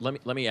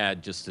 Let me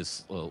add just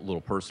this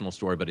little personal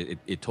story, but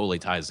it totally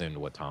ties into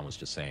what Tom was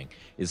just saying,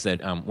 is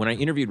that when I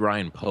interviewed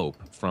Ryan Pope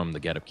from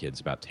the Get Up Kids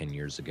about 10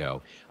 years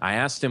ago, I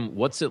asked him,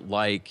 what's it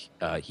like,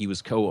 he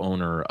was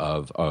co-owner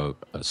of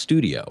a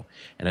studio,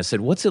 and I said,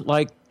 what's it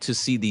like to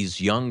see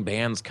these young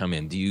bands come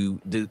in?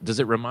 Does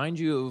it remind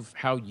you of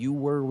how you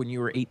were when you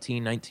were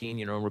 18,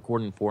 19,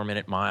 recording 4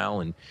 Minute Mile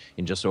and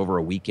in just over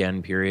a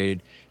weekend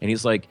period? And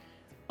he's like,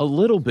 a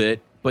little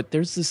bit, but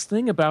there's this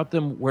thing about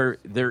them where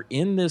they're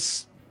in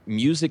this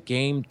music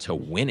game to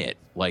win it.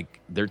 Like,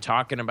 they're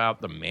talking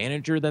about the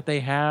manager that they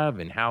have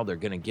and how they're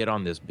going to get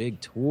on this big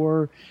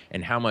tour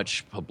and how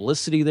much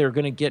publicity they're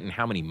going to get and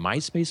how many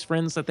MySpace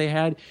friends that they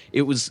had.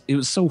 It was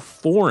so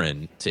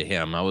foreign to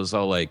him. I was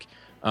all like,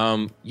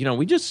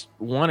 we just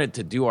wanted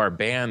to do our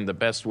band the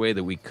best way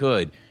that we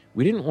could.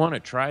 We didn't want to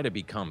try to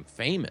become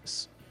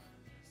famous.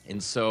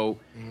 And so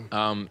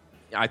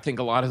I think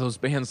a lot of those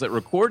bands that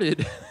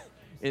recorded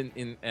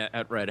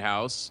at Red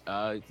House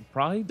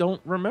probably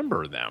don't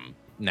remember them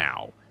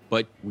now,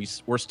 but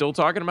we're still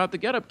talking about the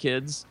Get Up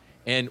Kids.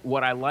 And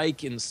what I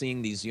like in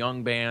seeing these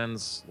young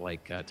bands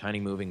like Tiny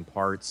Moving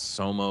Parts,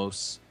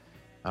 Somos,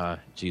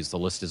 the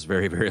list is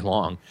very, very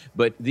long,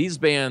 but these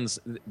bands,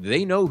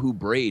 they know who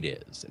Braid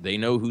is, they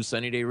know who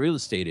Sunny Day Real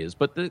Estate is,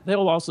 but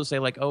they'll also say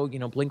like, oh,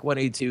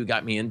 Blink-182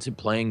 got me into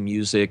playing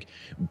music,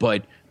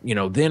 but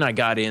then I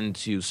got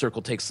into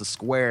Circle Takes the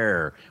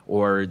Square,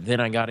 or then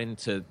I got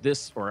into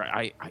this, or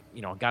I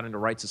got into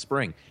Rites of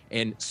Spring.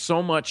 And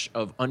so much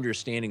of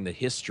understanding the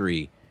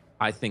history,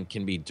 I think,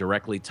 can be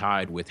directly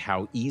tied with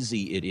how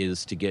easy it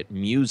is to get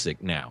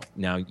music now.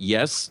 Now,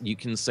 yes, you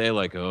can say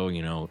like, oh,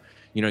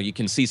 you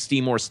can see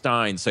Seymour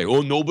Stein say,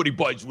 oh, nobody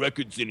buys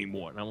records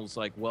anymore. And I was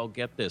like, well,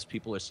 get this.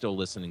 People are still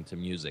listening to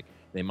music.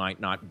 They might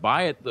not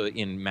buy it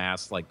in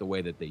mass like the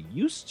way that they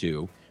used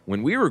to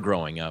when we were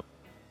growing up,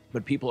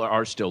 but people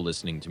are still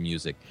listening to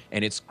music.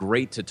 And it's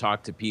great to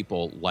talk to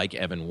people like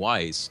Evan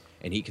Weiss,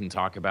 and he can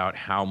talk about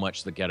how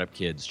much the Get Up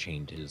Kids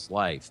changed his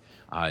life,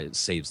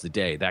 saves the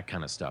day, that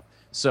kind of stuff.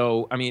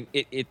 So, I mean,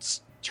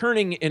 it's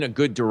turning in a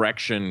good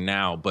direction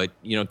now. But,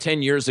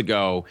 10 years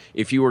ago,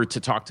 if you were to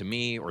talk to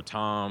me or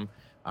Tom,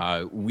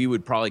 we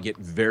would probably get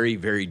very,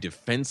 very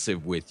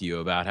defensive with you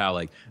about how,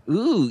 like,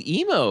 ooh,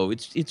 emo,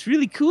 it's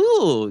really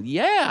cool.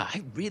 Yeah,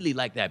 I really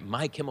like that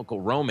My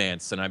Chemical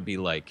Romance. And I'd be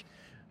like,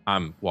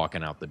 I'm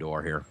walking out the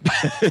door here.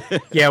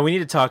 Yeah, we need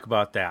to talk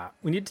about that.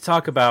 We need to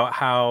talk about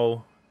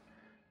how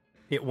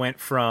it went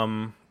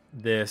from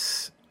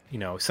this,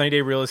 Sunny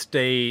Day Real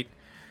Estate,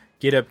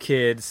 Get Up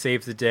Kids,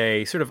 Save the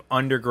Day, sort of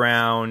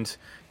underground.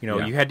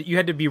 Yeah. You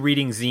had to be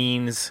reading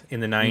zines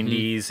in the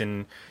 90s, and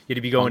you had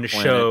to be going to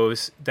Planet.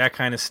 shows, that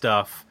kind of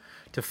stuff,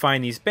 to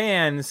find these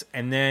bands.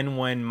 And then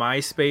when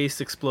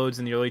MySpace explodes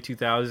in the early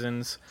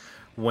 2000s,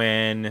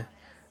 when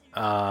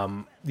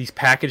these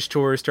package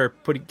tours start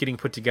getting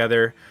put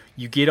together,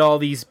 you get all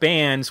these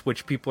bands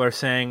which people are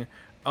saying,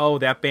 oh,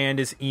 that band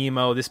is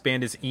emo, this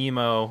band is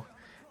emo,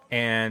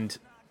 and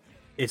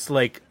it's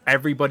like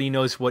everybody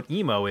knows what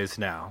emo is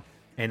now.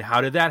 And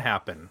how did that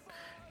happen?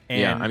 And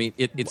yeah, I mean,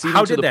 it's even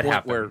how to did the that point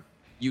happen? where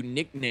you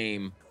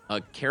nickname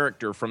a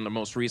character from the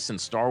most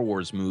recent Star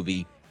Wars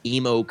movie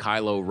Emo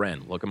Kylo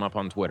Ren. Look him up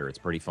on Twitter. It's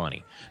pretty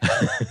funny.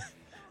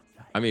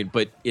 I mean,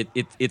 but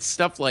it's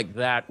stuff like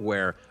that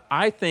where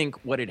I think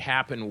what had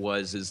happened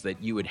is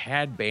that you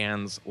had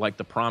bands like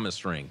The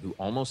Promise Ring who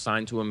almost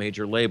signed to a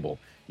major label.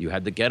 You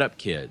had the Get Up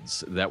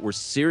Kids that were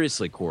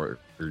seriously courted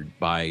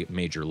by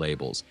major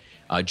labels.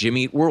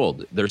 Jimmy Eat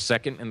World, their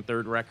second and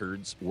third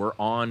records were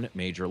on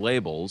major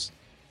labels,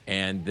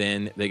 and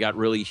then they got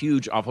really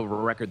huge off of a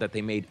record that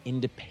they made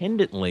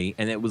independently,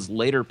 and it was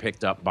later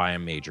picked up by a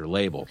major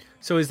label.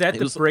 So is that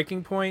the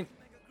breaking point?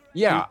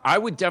 Yeah, I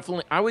would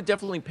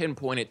definitely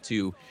pinpoint it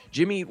to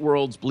Jimmy Eat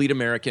World's Bleed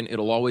American.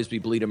 It'll always be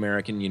Bleed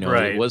American.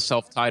 Right. It was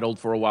self-titled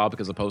for a while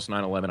because of post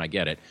 9/11. I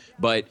get it,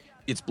 but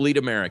it's Bleed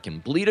American.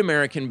 Bleed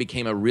American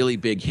became a really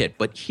big hit.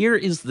 But here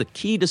is the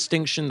key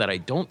distinction that I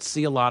don't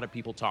see a lot of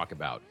people talk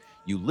about.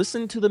 You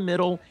listen to the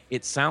middle,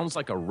 it sounds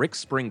like a Rick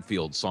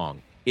Springfield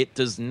song. It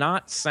does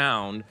not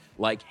sound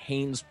like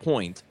Haynes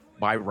Point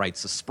by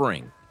Rites of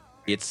Spring.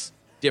 It's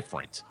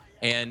different.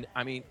 And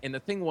I mean, and the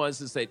thing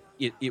is that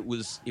it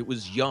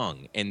was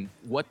young. And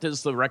what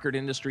does the record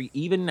industry,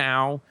 even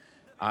now,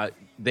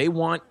 they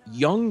want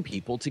young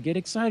people to get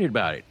excited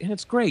about it. And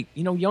it's great.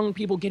 Young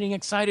people getting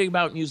excited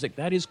about music,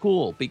 that is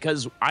cool,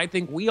 because I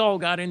think we all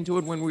got into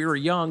it when we were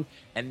young.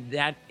 And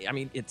that, I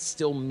mean, it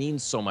still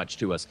means so much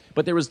to us.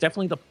 But there was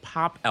definitely the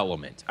pop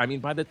element. I mean,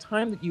 by the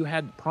time that you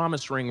had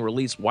Promise Ring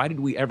released, Why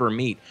Did We Ever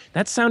Meet?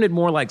 That sounded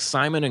more like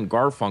Simon and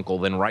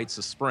Garfunkel than Rites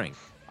of Spring.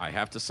 I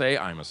have to say,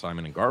 I'm a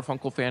Simon and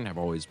Garfunkel fan, have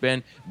always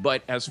been.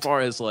 But as far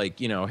as like,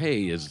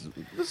 hey,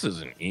 this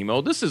isn't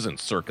emo, this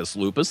isn't Circus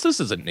Lupus, this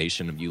isn't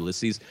Nation of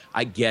Ulysses,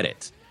 I get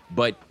it.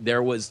 But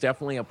there was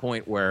definitely a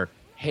point where,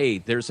 hey,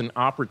 there's an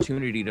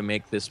opportunity to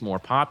make this more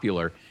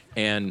popular.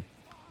 And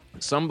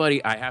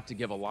somebody I have to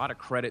give a lot of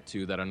credit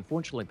to that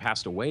unfortunately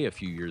passed away a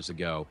few years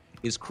ago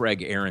is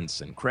Craig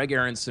Aronson. Craig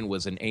Aronson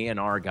was an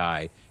A&R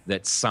guy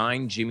that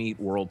signed Jimmy Eat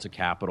World to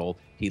Capitol.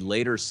 He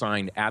later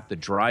signed At the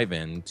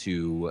Drive-In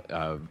to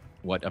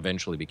what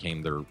eventually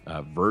became their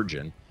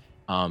Virgin.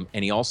 And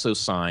he also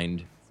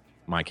signed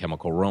My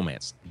Chemical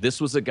Romance. This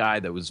was a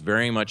guy that was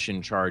very much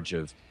in charge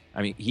of,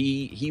 I mean,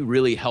 he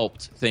really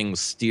helped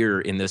things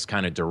steer in this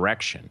kind of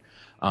direction.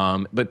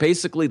 But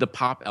basically the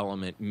pop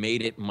element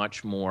made it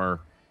much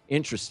more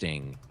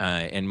interesting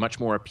and much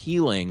more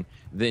appealing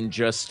than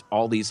just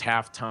all these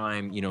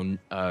halftime,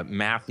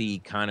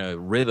 mathy kind of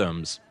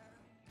rhythms.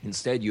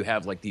 Instead, you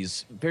have like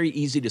these very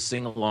easy to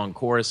sing along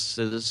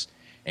choruses.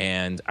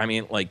 And I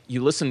mean, like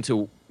you listen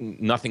to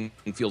Nothing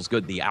Feels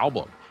Good, the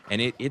album,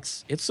 and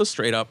it's a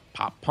straight up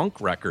pop punk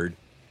record,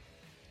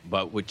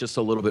 but with just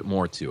a little bit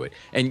more to it.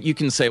 And you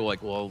can say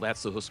like, well,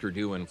 that's the Husker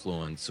Du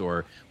influence,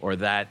 or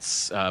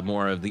that's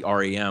more of the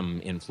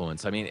REM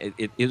influence. I mean,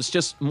 it was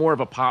just more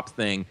of a pop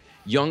thing.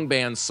 Young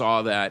bands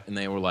saw that and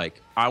they were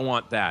like, I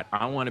want that.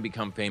 I want to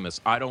become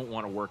famous. I don't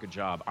want to work a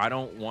job. I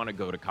don't want to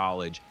go to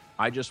college.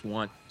 I just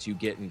want to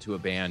get into a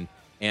band.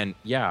 And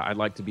yeah, I'd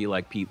like to be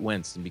like Pete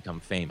Wentz and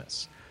become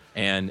famous.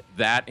 And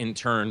that in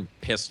turn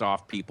pissed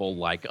off people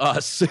like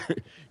us,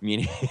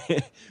 meaning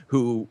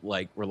who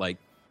like were like,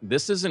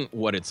 this isn't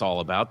what it's all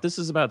about. This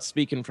is about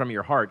speaking from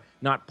your heart,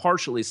 not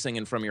partially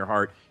singing from your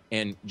heart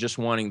and just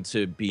wanting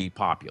to be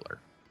popular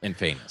and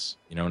famous.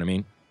 You know what I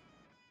mean?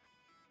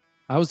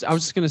 I was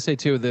just going to say,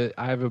 too, that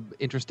I have an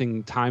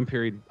interesting time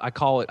period. I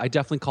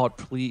definitely call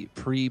it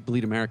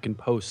pre-Bleed American,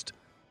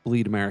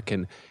 post-Bleed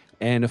American.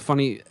 And a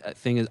funny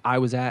thing is I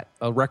was at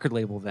a record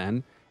label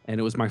then, and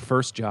it was my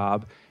first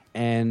job.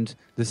 And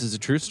this is a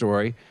true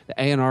story. The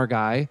A&R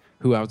guy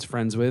who I was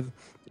friends with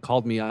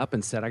called me up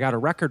and said, I got a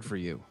record for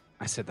you.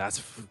 I said,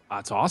 that's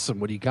awesome.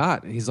 What do you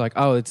got? And he's like,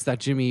 oh, it's that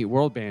Jimmy Eat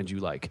World band you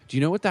like. Do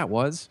you know what that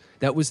was?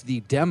 That was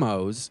the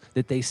demos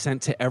that they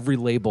sent to every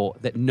label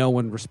that no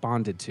one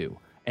responded to.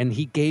 And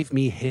he gave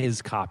me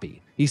his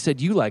copy. He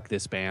said, you like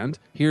this band?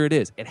 Here it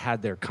is. It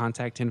had their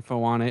contact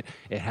info on it.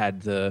 It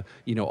had the,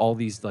 all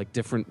these like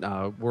different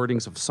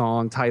wordings of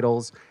song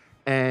titles.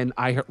 And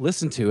I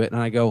listened to it and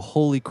I go,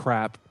 holy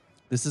crap,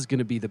 this is going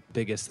to be the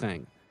biggest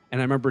thing. And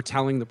I remember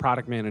telling the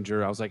product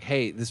manager, I was like,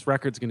 hey, this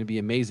record's going to be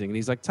amazing. And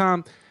he's like,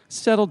 Tom,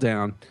 settle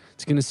down.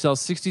 It's going to sell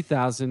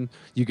 60,000.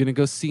 You're going to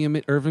go see him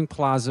at Irving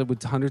Plaza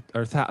with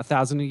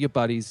 1,000 of your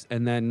buddies.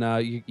 And then,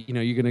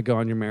 you're going to go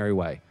on your merry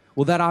way.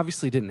 Well, that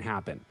obviously didn't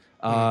happen.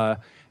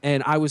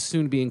 And I was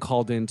soon being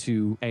called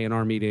into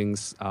A&R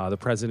meetings. The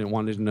president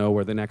wanted to know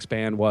where the next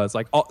band was.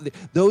 Like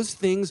those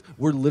things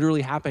were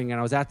literally happening, and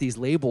I was at these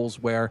labels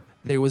where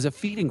there was a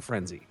feeding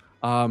frenzy.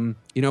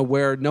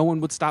 Where no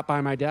one would stop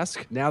by my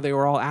desk. Now they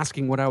were all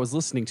asking what I was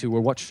listening to or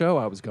what show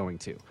I was going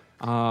to.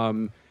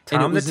 Tom the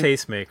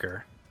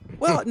tastemaker.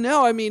 Well,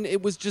 no, I mean,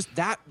 it was just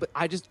that. But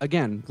I just,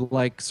 again,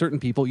 like certain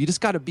people, you just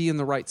got to be in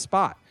the right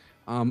spot,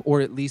 or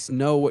at least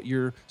know what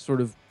you're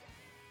sort of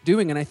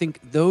doing. And I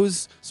think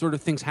those sort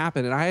of things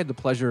happen. And I had the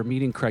pleasure of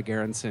meeting Craig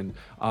Aronson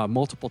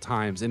multiple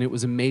times, and it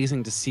was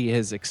amazing to see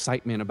his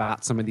excitement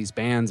about some of these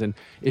bands. And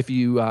if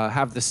you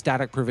have the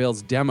Static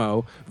Prevails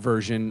demo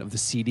version of the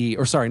CD,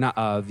 or sorry, not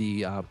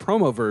the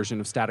promo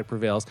version of Static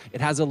Prevails, it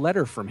has a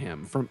letter from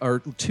him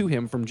to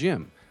him from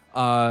Jim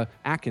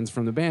Atkins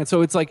from the band.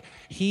 So it's like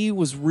he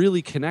was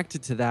really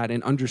connected to that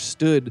and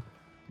understood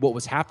what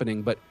was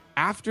happening. But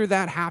after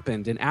that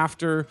happened, and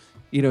after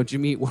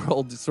Jimmy Eat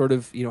World sort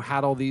of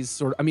had all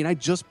these I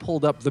just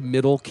pulled up the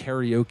middle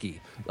karaoke.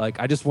 Like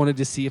I just wanted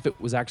to see if it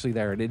was actually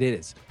there, and it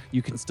is.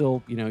 You can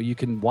still you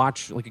can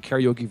watch like a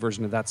karaoke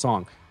version of that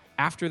song.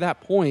 After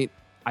that point,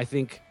 I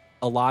think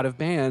a lot of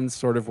bands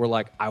sort of were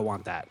like, I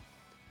want that.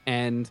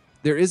 And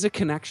there is a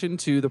connection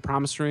to the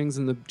Promise Rings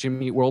and the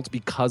Jimmy Eat Worlds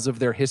because of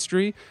their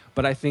history,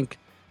 but I think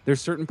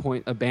there's certain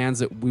point of bands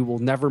that we will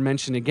never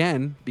mention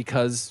again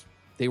because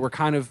they were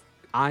kind of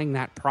eyeing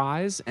that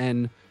prize,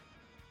 and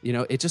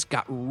it just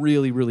got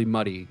really, really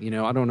muddy.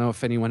 I don't know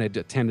if anyone had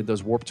attended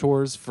those Warped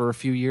Tours for a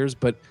few years,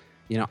 but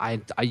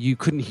you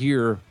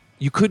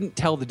couldn't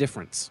tell the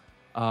difference.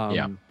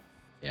 Yeah,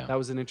 that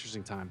was an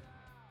interesting time.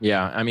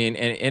 Yeah, I mean,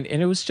 and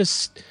it was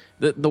just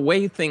the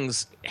way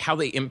things, how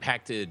they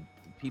impacted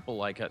people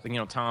like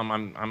Tom.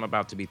 I'm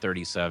about to be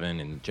 37,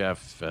 and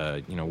Jeff.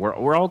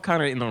 We're all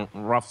kind of in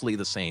roughly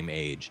the same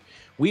age.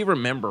 We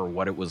remember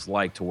what it was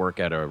like to work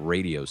at a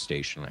radio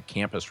station, a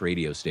campus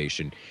radio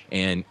station,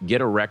 and get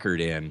a record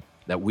in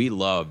that we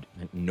loved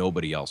that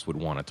nobody else would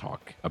want to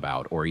talk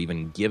about or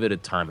even give it a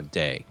time of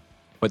day.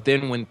 But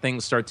then when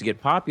things start to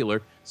get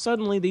popular,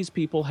 suddenly these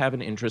people have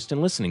an interest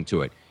in listening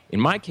to it.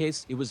 In my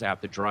case, it was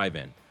At the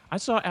Drive-In. I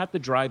saw At the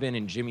Drive-In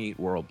and Jimmy Eat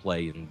World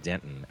play in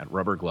Denton at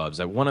Rubber Gloves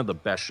at one of the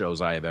best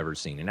shows I have ever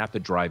seen. And At the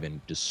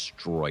Drive-In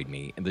destroyed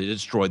me, and they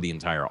destroyed the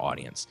entire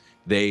audience.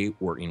 They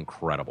were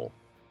incredible.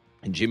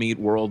 And Jimmy Eat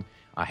World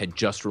had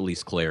just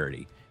released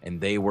Clarity, and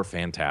they were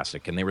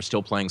fantastic. And they were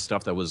still playing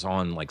stuff that was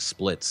on like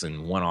splits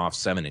and one-off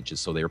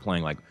 7-inches. So they were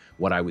playing like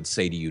What I Would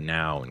Say to You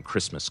Now and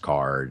Christmas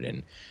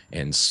Card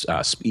and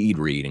Speed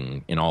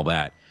Reading and all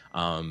that.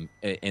 And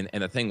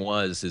the thing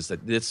is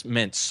that this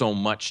meant so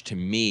much to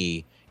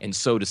me. And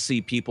so to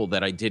see people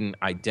that I didn't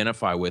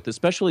identify with,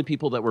 especially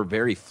people that were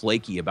very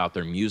flaky about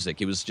their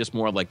music, it was just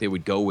more like they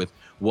would go with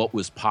what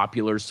was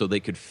popular so they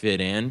could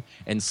fit in.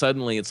 And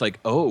suddenly it's like,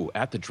 oh,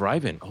 At the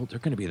Drive-In, oh, they're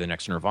going to be the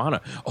next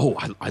Nirvana. Oh,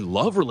 I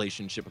love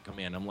Relationship of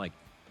Command. I'm like,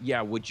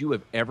 yeah, would you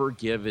have ever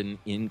given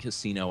In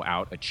Casino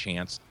Out a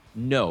chance?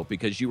 No,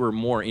 because you were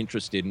more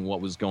interested in what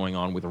was going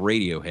on with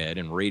Radiohead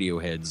and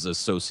Radiohead's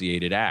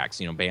associated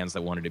acts, bands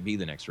that wanted to be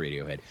the next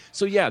Radiohead.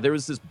 So yeah, there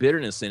was this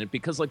bitterness in it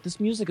because like this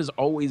music has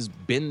always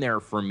been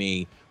there for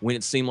me when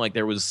it seemed like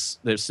there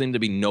seemed to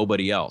be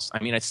nobody else.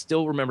 I mean, I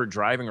still remember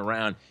driving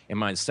around in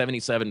my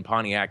 77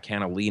 Pontiac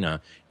Catalina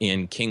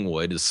in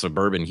Kingwood,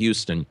 suburban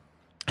Houston,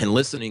 and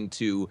listening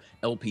to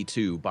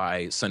LP2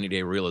 by Sunny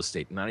Day Real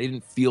Estate, and I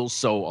didn't feel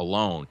so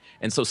alone.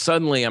 And so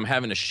suddenly I'm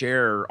having to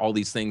share all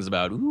these things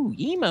about, ooh,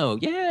 emo,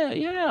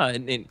 yeah,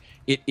 and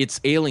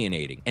it's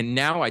alienating. And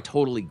now I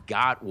totally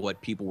got what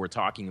people were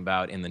talking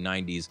about in the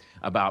 90s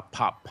about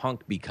pop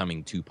punk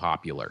becoming too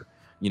popular.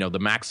 The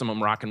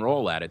maximum rock and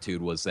roll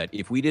attitude was that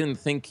if we didn't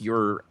think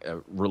your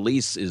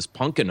release is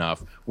punk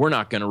enough, we're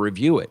not going to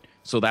review it.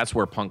 So that's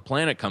where Punk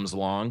Planet comes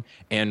along,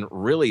 and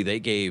really they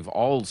gave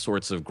all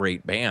sorts of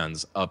great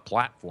bands a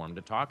platform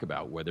to talk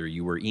about, whether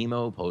you were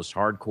emo,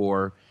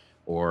 post-hardcore,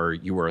 or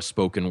you were a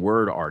spoken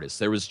word artist.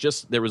 There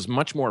was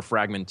much more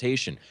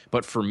fragmentation.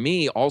 But for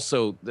me,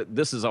 also,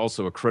 this is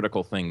also a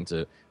critical thing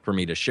for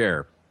me to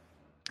share,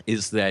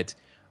 is that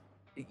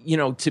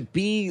to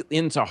be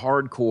into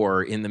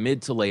hardcore in the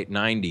mid to late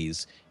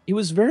 90s, it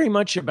was very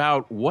much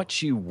about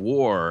what you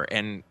wore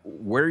and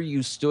where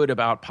you stood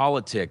about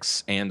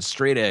politics and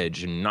straight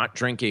edge and not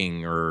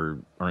drinking or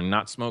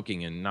not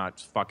smoking and not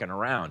fucking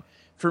around.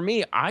 For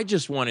me, I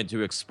just wanted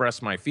to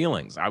express my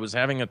feelings. I was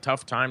having a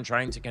tough time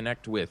trying to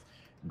connect with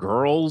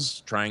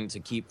girls, trying to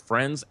keep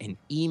friends, and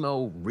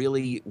emo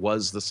really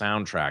was the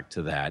soundtrack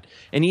to that.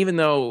 And even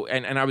though,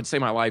 and I would say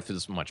my life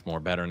is much more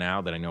better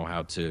now that I know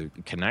how to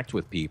connect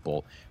with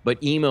people,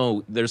 but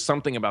emo, there's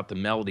something about the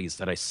melodies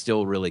that I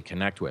still really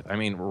connect with. I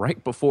mean,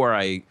 right before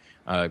I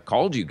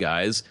called you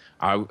guys,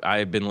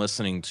 I've been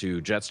listening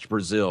to Jets to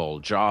Brazil,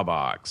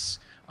 Jawbox,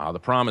 The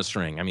Promise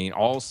Ring. I mean,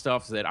 all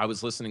stuff that I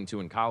was listening to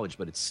in college,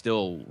 but it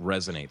still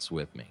resonates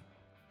with me.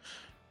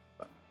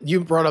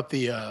 You brought up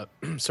the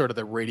sort of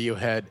the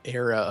Radiohead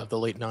era of the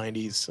late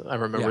 90s. I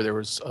remember there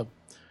was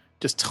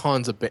just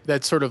tons of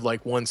that's sort of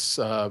like once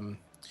the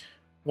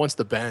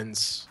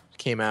Bends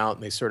came out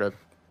and they sort of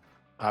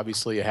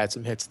obviously it had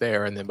some hits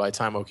there, and then by the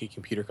time OK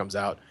Computer comes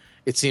out,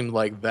 it seemed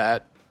like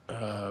that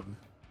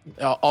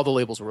all the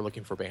labels were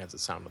looking for bands that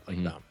sounded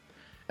like them.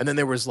 And then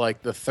there was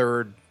like the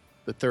third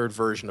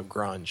version of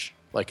grunge,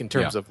 like in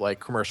terms of like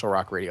commercial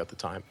rock radio at the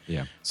time.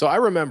 Yeah. So I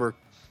remember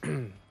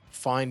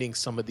finding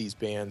some of these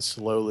bands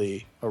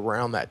slowly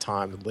around that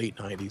time, the late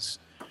 90s.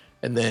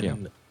 And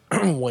then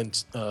when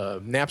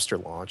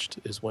Napster launched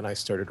is when I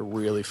started to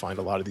really find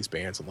a lot of these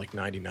bands in like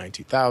 99,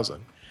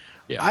 2000.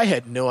 Yeah. I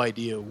had no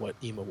idea what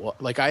emo was.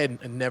 Like I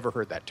had never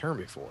heard that term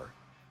before.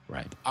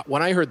 Right.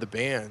 When I heard the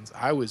bands,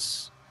 I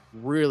was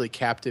really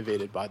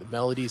captivated by the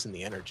melodies and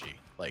the energy.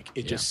 Like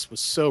it just was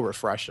so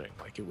refreshing.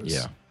 Like it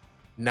was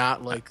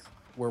not like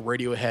where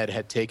Radiohead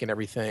had taken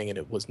everything, and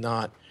it was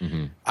not.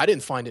 I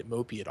didn't find it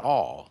mopey at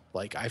all.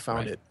 Like I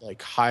found it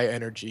like high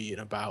energy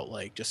and about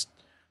like just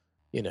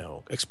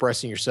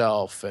expressing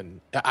yourself.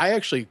 And I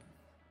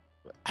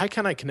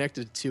kind of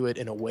connected to it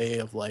in a way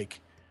of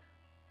like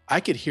I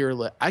could hear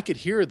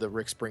the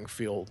Rick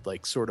Springfield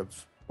like sort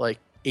of like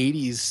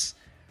 80s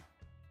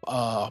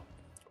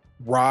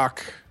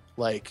rock,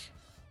 like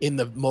in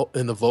the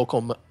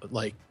vocal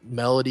like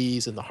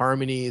melodies and the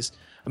harmonies.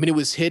 I mean, it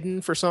was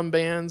hidden for some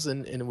bands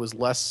and it was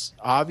less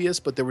obvious,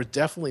 but there was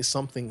definitely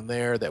something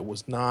there that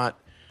was not.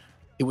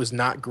 It was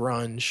not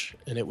grunge,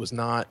 and it was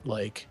not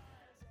like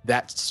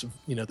that's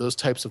those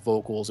types of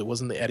vocals. It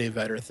wasn't the Eddie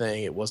Vedder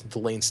thing. It wasn't the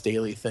Lane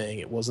Staley thing.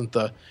 It wasn't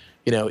the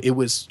it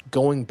was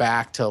going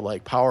back to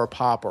like power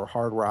pop or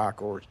hard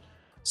rock or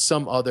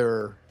some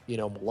other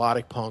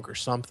melodic punk or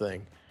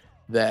something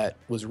that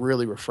was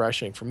really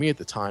refreshing for me at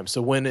the time.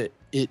 So when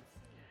it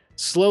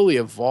slowly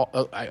evolved,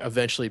 I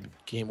eventually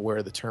became aware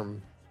of the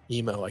term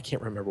emo. I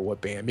can't remember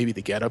what band, maybe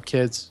the Get Up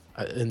Kids,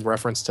 in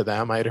reference to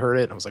them. I had heard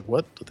it and I was like,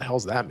 what the hell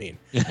does that mean?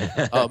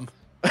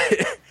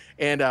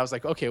 And I was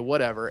like, okay,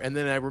 whatever. And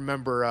then I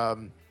remember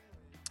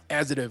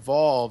as it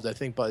evolved, I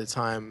think by the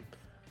time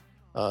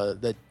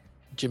that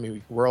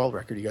Jimmy World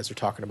record you guys are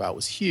talking about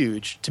was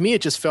huge, to me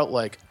it just felt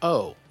like,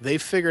 oh, they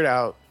figured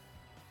out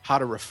how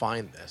to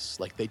refine this.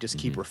 Like they just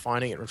keep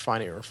refining it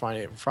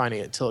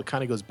until it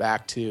kind of goes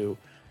back to,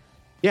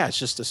 it's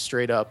just a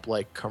straight up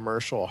like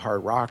commercial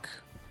hard rock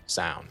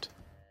sound.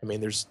 I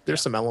mean, there's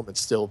some elements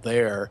still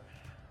there,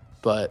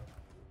 but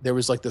there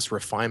was like this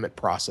refinement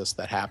process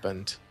that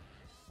happened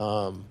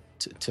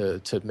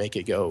to make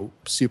it go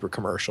super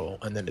commercial,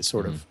 and then it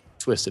sort of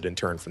twisted and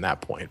turned from that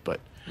point.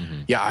 But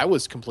I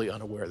was completely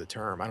unaware of the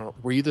term. I don't know.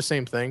 Were you the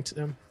same thing,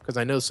 Tim? Because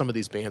I know some of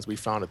these bands we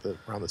found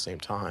around the same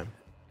time.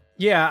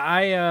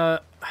 Yeah,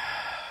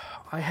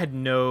 I had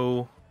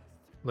no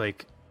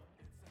like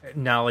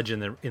knowledge in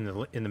the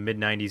mid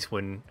 90s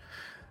when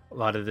a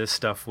lot of this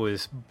stuff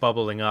was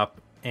bubbling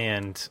up,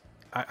 and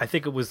I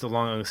think it was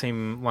along the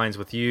same lines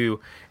with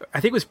you. I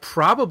think it was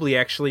probably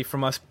actually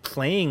from us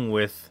playing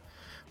with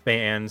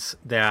bands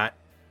that.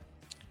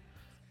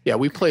 Yeah,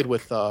 we played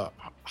with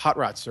Hot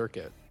Rod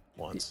Circuit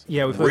once.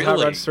 Yeah, we played Hot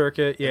Rod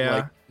Circuit. Yeah,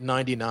 like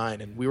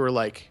 '99, and we were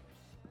like,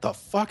 "The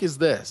fuck is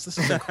this? This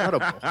is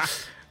incredible."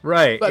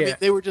 Right. But I mean,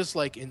 they were just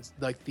like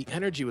the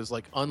energy was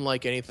like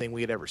unlike anything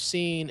we had ever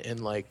seen,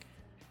 and like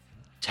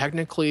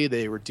technically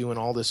they were doing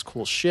all this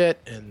cool shit,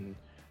 and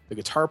the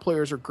guitar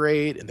players were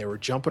great, and they were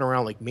jumping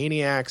around like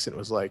maniacs, and it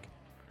was like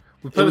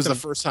it was the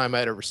first time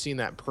I'd ever seen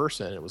that in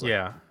person. It was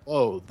like,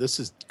 oh, this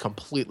is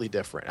completely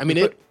different. I mean,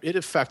 it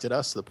affected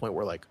us to the point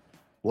where like,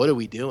 what are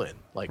we doing?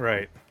 Like,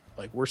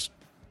 like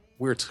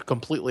we're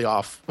completely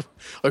off.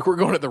 Like we're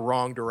going in the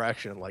wrong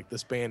direction. Like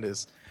this band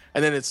is,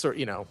 and then it's sort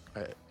I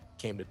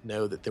came to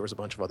know that there was a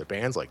bunch of other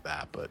bands like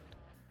that, but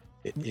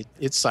it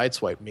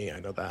sideswiped me. I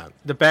know that.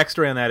 The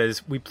backstory on that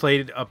is we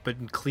played up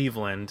in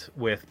Cleveland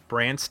with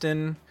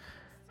Branston,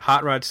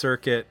 Hot Rod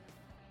Circuit,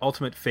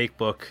 Ultimate Fake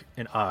Book,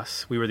 and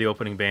us. We were the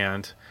opening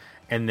band,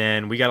 and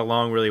then we got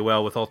along really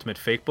well with Ultimate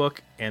Fake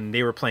Book, and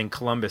they were playing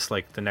Columbus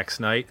like the next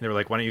night, and they were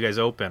like, "Why don't you guys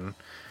open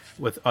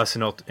with us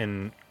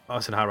and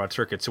Hot Rod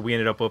Circuit?" So we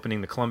ended up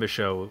opening the Columbus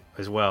show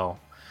as well.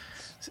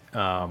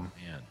 Man,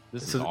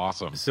 this is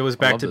awesome. So it was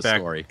back to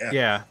back.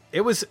 Yeah,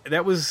 that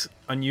was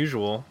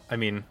unusual. I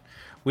mean,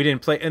 we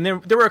didn't play, and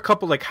there were a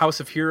couple like House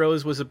of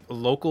Heroes was a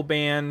local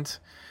band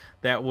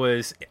that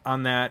was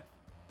on that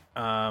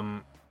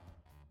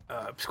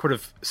sort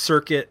of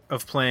circuit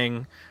of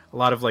playing a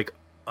lot of like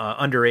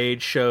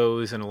underage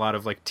shows and a lot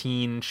of like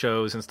teen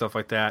shows and stuff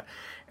like that.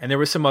 And there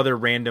were some other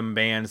random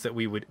bands that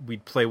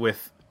we'd play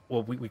with.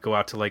 Well, we'd go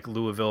out to like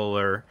Louisville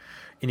or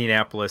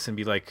Indianapolis and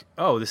be like,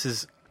 oh, this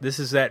is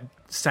that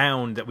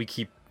sound that we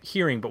keep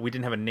hearing, but we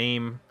didn't have a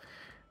name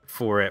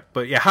for it.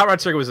 But yeah, Hot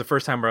Rod Circuit was the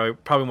first time where I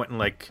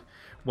probably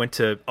went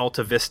to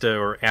Alta Vista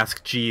or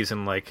Ask Jeeves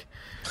and like,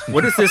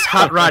 what is this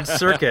Hot Rod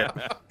Circuit?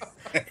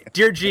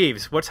 Dear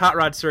Jeeves, what's Hot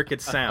Rod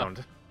Circuit's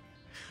sound?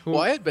 Well,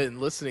 I had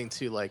been listening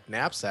to like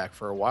Knapsack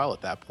for a while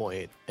at that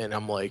point, and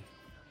I'm like,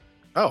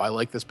 oh, I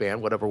like this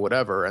band,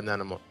 whatever. And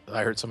then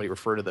I heard somebody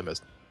refer to them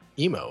as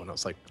emo, and I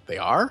was like, they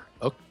are?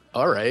 Oh,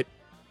 all right.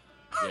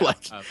 Yeah. Like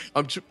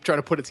I'm trying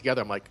to put it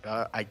together. I'm like,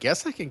 I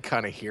guess I can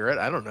kind of hear it.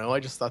 I don't know. I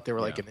just thought they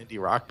were like an indie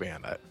rock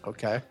band.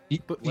 Okay. You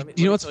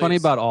know what's funny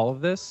about all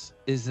of this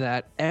is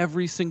that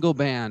every single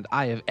band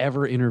I have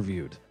ever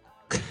interviewed,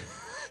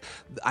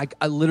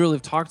 I literally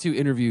have talked to,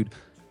 interviewed,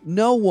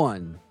 no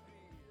one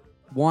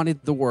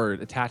wanted the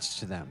word attached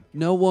to them.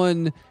 No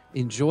one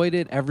enjoyed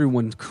it.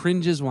 Everyone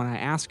cringes when I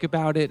ask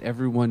about it.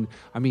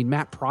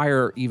 Matt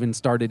Pryor even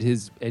started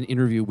an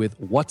interview with,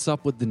 "What's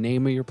up with the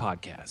name of your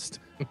podcast?"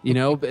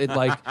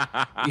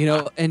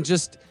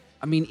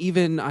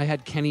 Even I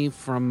had Kenny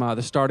from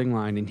the Starting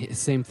Line, and his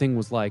same thing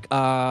was like,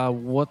 I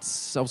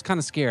was kind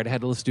of scared. I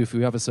had to listen to a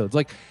few episodes.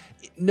 Like,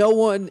 no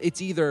one,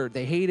 it's either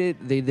they hate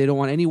it, they don't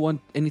want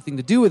anything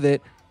to do with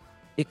it,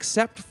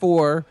 except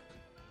for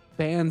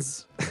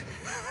bands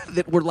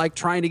that were like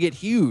trying to get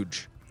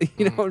huge,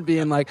 and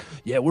being like,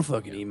 yeah, we're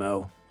fucking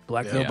emo.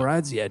 Black Veil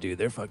Brides, yeah, dude,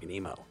 they're fucking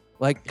emo.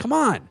 Like, come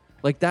on.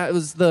 Like,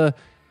 that's the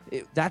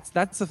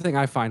thing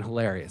I find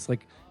hilarious.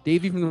 Like,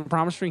 Davey from the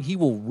Promise Ring, he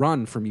will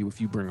run from you if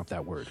you bring up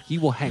that word. He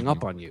will hang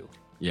up on you.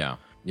 Yeah.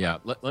 Yeah.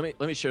 Let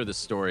me share this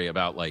story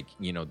about, like,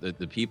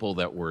 the people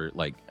that were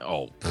like,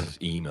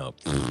 emo,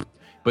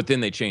 but then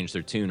they changed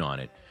their tune on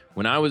it.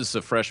 When I was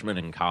a freshman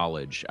in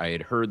college, I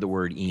had heard the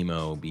word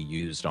emo be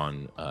used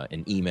on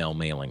an email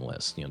mailing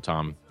list.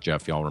 Tom,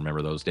 Jeff, y'all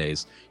remember those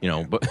days?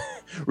 But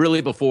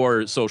really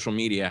before social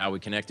media, how we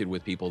connected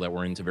with people that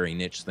were into very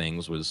niche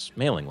things was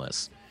mailing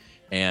lists.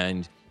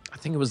 And I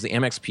think it was the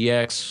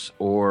MXPX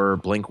or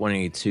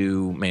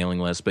Blink-182 mailing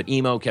list, but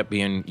emo kept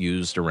being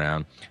used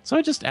around. So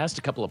I just asked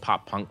a couple of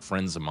pop punk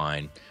friends of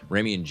mine,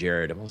 Remy and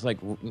Jared. I was like,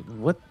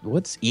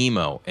 what's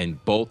emo?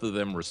 And both of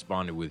them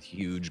responded with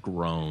huge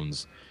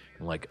groans.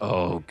 I'm like,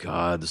 oh,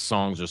 God, the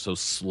songs are so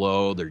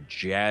slow. They're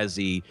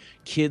jazzy.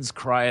 Kids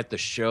cry at the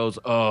shows.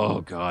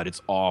 Oh, God,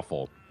 it's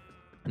awful.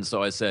 And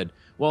so I said,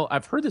 well,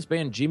 I've heard this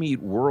band Jimmy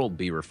Eat World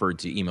be referred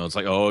to emo. It's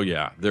like, oh,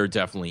 yeah, they're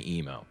definitely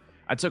emo.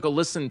 I took a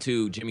listen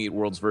to Jimmy Eat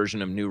World's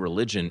version of New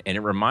Religion, and it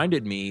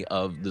reminded me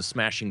of the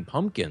Smashing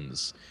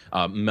Pumpkins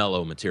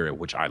mellow material,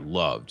 which I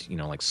loved.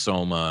 Like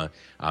Soma,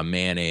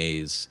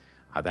 Mayonnaise,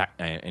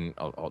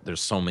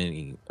 there's so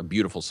many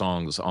beautiful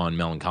songs on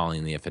Melancholy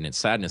and the Infinite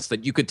Sadness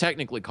that you could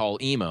technically call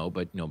emo,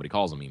 but nobody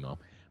calls them emo.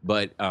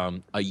 But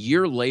a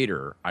year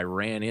later, I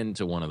ran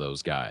into one of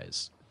those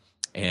guys,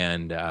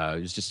 and I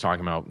was just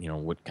talking about,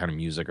 what kind of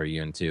music are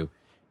you into?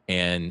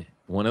 And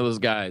one of those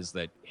guys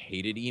that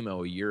hated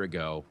emo a year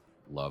ago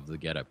loved the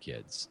Get Up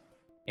Kids.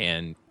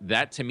 And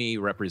that to me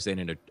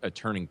represented a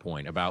turning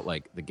point about,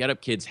 like, the Get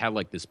Up Kids had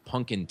like this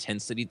punk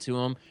intensity to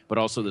them, but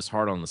also this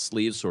hard on the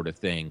sleeve sort of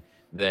thing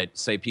that,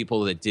 say,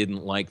 people that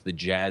didn't like the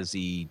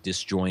jazzy,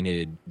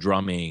 disjointed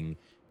drumming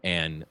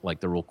and like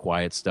the real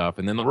quiet stuff,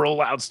 and then the real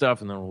loud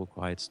stuff, and the real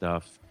quiet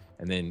stuff,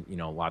 and then,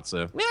 lots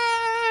of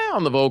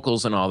on the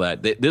vocals and all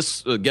that.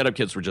 This Get Up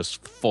Kids were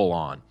just full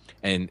on.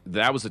 And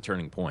that was a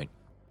turning point.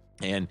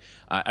 And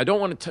I don't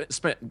want to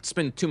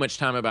spend too much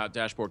time about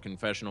Dashboard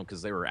Confessional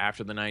because they were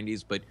after the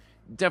 90s, but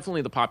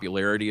definitely the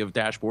popularity of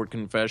Dashboard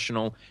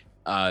Confessional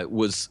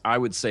was, I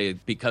would say,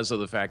 because of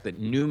the fact that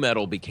nu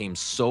metal became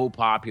so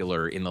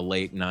popular in the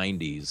late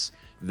 90s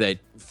that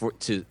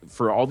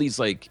for all these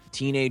like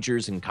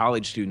teenagers and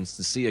college students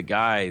to see a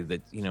guy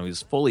that,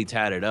 is fully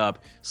tatted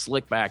up,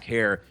 slick back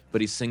hair, but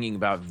he's singing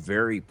about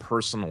very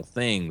personal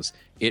things,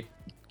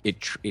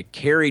 it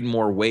carried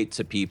more weight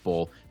to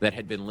people that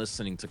had been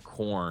listening to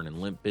Korn and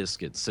Limp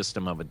Bizkit,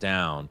 System of a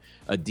Down,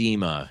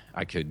 Edema.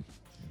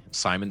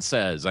 Simon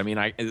Says.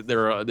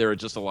 There are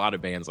just a lot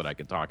of bands that I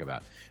could talk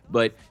about.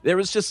 But there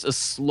was just a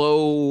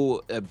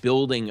slow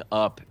building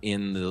up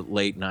in the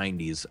late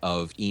 90s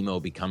of emo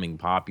becoming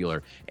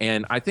popular.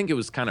 And I think it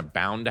was kind of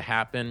bound to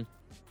happen.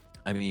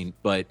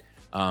 I'd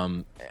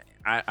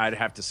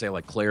have to say,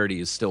 like,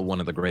 Clarity is still one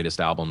of the greatest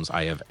albums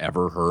I have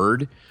ever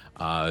heard.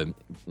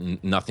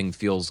 Nothing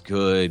Feels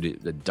Good,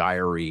 The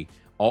Diary,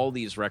 all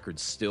these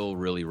records still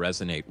really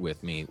resonate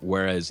with me.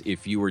 Whereas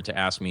if you were to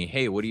ask me,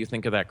 hey, what do you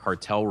think of that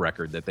Cartel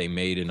record that they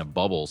made in a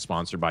bubble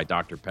sponsored by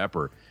Dr.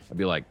 Pepper? I'd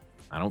be like,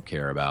 I don't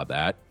care about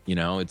that.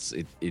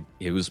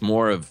 It was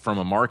more of from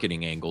a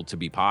marketing angle to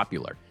be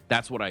popular.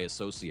 That's what I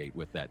associate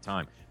with that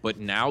time. But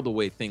now the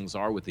way things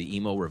are with the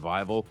emo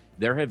revival,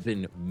 there have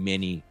been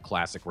many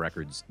classic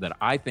records that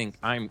I think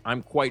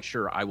I'm quite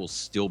sure I will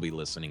still be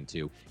listening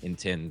to in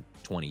 10,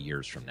 20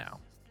 years from now.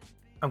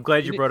 I'm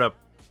glad you brought up.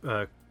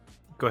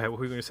 Go ahead. What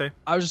were you going to say?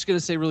 I was just going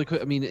to say really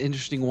quick. An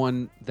interesting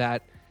one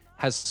that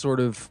has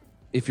sort of,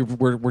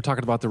 we're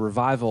talking about the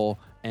revival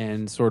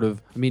and sort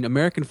of,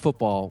 American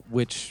football,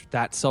 which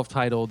that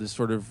self-titled is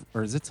sort of,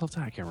 or is it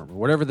self-titled? I can't remember.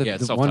 Whatever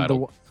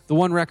the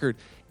one record.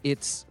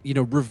 It's,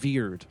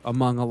 revered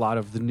among a lot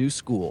of the new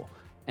school.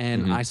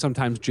 And I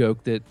sometimes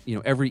joke that,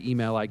 every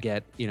email I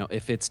get,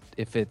 if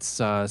it's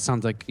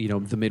sounds like,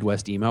 the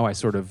Midwest emo, I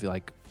sort of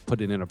like put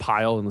it in a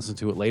pile and listen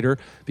to it later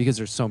because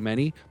there's so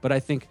many. But I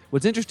think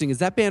what's interesting is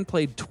that band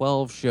played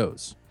 12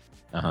 shows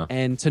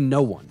and to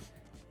no one.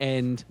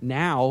 And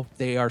now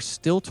they are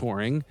still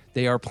touring.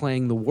 They are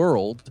playing the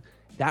world.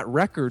 That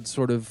record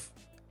sort of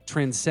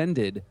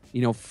transcended,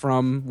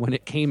 from when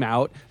it came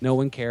out, no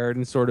one cared,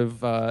 and sort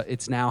of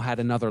it's now had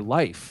another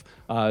life.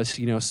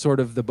 Sort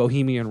of the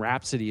Bohemian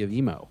Rhapsody of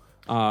emo.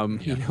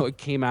 It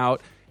came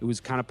out, it was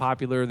kind of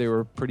popular. They were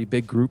a pretty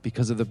big group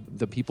because of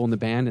the people in the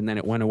band, and then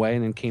it went away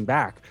and then came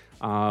back.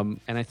 And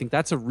I think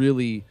that's a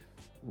really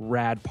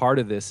rad part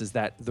of this, is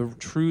that the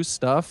true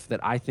stuff that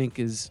I think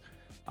is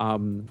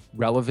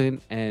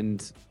relevant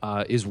and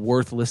is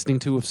worth listening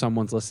to if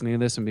someone's listening to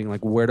this and being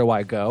like, where do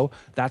I go?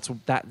 That's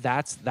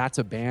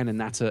a band, and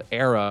that's an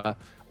era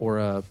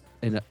or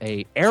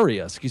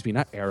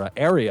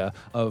area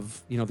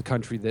of the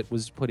country that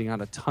was putting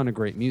out a ton of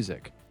great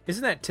music.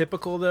 Isn't that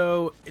typical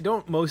though?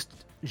 Don't most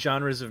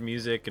genres of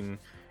music and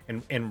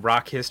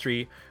rock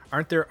history,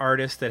 aren't there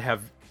artists that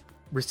have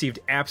received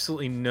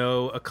absolutely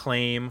no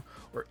acclaim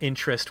or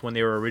interest when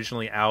they were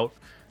originally out?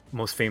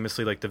 Most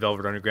famously, like the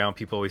Velvet Underground,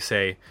 people always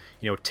say,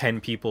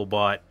 10 people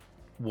bought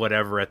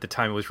whatever at the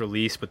time it was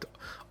released, but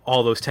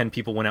all those 10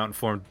 people went out and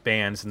formed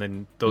bands, and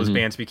then those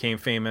bands became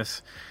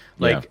famous.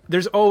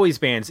 There's always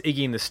bands,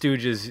 Iggy and the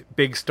Stooges,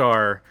 Big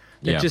Star,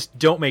 that just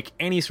don't make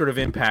any sort of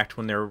impact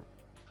when they're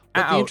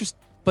out.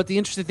 But the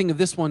interesting thing of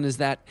this one is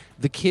that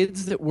the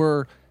kids that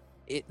were,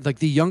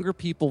 the younger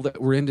people that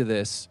were into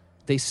this,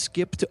 they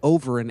skipped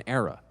over an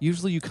era.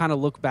 Usually you kind of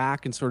look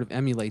back and sort of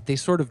emulate. They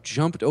sort of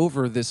jumped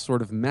over this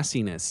sort of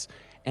messiness.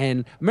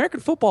 And American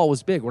football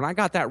was big. When I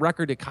got that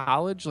record at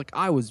college,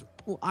 I was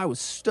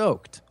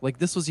stoked.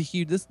 This was a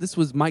huge. This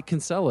was Mike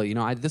Kinsella.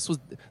 This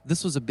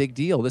was a big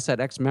deal. This had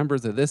X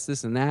members of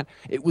this, and that.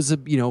 It was a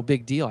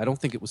big deal. I don't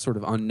think it was sort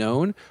of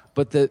unknown.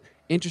 But the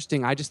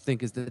interesting, I just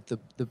think, is that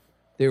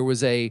there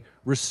was a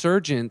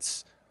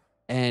resurgence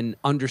and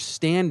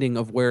understanding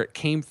of where it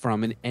came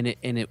from, and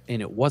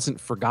it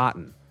wasn't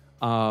forgotten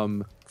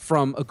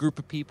from a group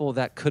of people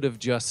that could have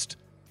just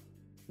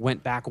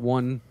went back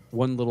one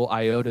little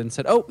iota and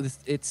said, "Oh,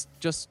 it's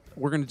just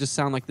we're going to just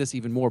sound like this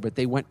even more." But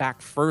they went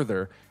back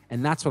further,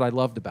 and that's what I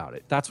loved about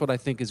it. That's what I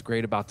think is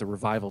great about the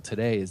revival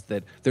today, is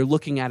that they're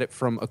looking at it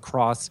from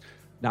across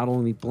not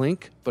only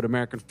Blink but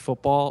American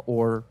football,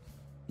 or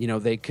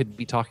they could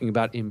be talking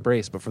about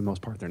Embrace, but for the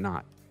most part they're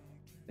not,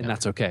 and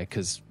that's okay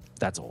because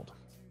that's old.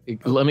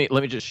 Let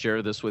me just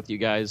share this with you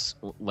guys.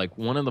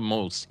 One of the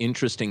most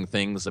interesting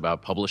things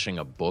about publishing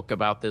a book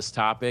about this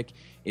topic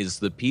is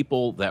the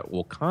people that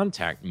will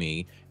contact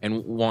me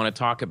and want to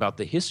talk about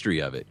the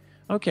history of it.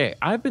 Okay,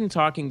 I've been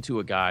talking to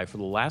a guy for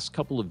the last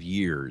couple of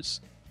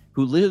years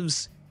who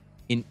lives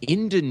in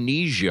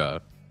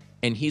Indonesia,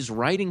 and he's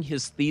writing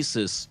his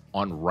thesis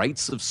on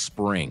Rites of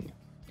Spring.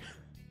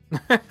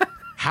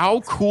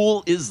 How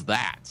cool is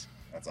that?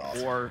 That's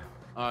awesome. Or,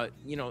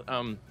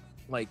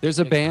 there's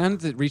a band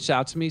that reached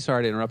out to me.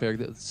 Sorry to interrupt, Eric.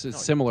 It's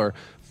similar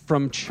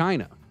from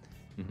China,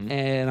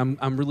 and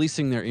I'm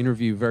releasing their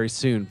interview very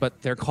soon.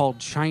 But they're called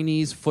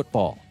Chinese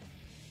Football.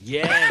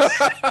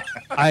 Yes,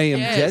 I am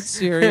dead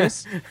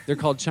serious. They're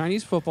called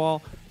Chinese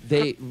Football.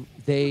 They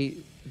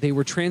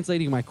were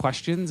translating my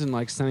questions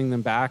and sending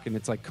them back, and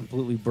it's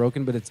completely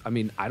broken. But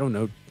I don't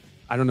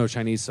know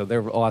Chinese, so they're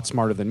a lot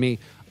smarter than me.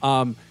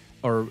 So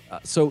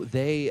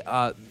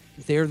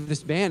they're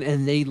this band,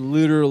 and they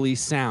literally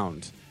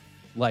sound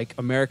like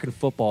American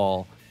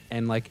football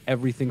and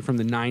everything from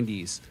the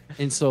 90s.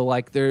 And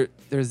so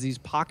there's these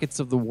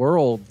pockets of the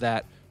world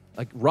that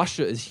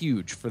Russia is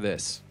huge for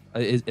this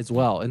as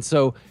well. And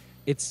so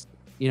it's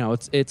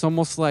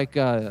almost like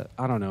I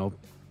don't know,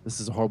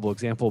 this is a horrible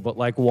example, but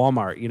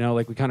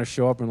Walmart, we kind of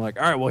show up and all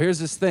right, well, here's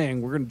this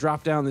thing, we're going to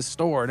drop down this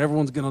store and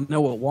everyone's going to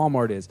know what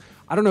Walmart is.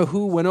 I don't know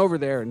who went over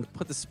there and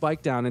put the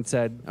spike down and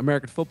said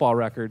American football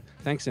record,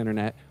 thanks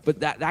internet, but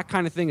that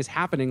kind of thing is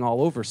happening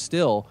all over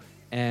still.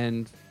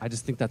 And I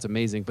just think that's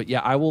amazing. But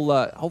yeah, I will,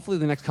 hopefully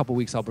the next couple of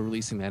weeks I'll be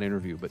releasing that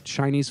interview. But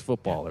Chinese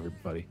football,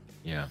 everybody.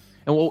 Yeah.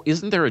 And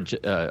isn't there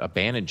a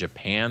band in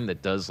Japan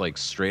that does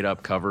straight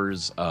up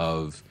covers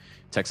of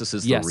Texas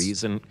Is the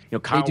Reason?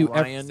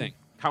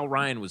 Kyle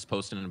Ryan was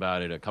posting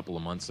about it a couple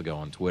of months ago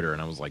on Twitter,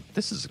 and I was like,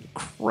 this is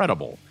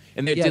incredible.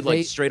 And they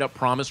did straight up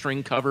Promise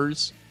Ring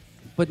covers.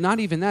 But not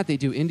even that. They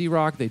do indie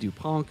rock, they do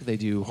punk, they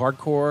do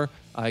hardcore.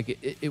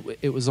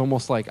 It was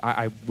almost like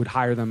I would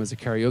hire them as a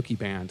karaoke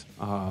band,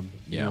 for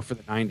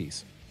the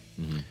 90s.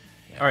 Mm-hmm.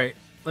 Yeah. All right,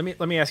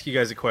 let me ask you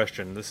guys a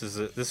question. This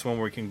is one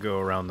where we can go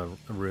around the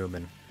room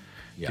and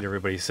get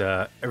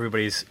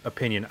everybody's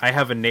opinion. I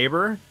have a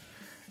neighbor.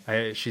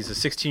 She's a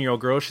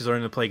 16-year-old girl. She's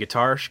learning to play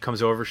guitar. She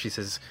comes over. She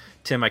says,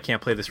 "Tim, I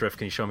can't play this riff.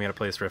 Can you show me how to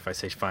play this riff?" I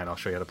say, "Fine, I'll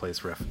show you how to play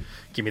this riff.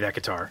 Give me that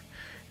guitar."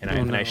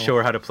 And I show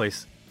her how to play,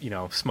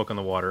 Smoke on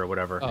the Water or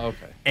whatever. Oh,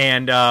 okay.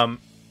 And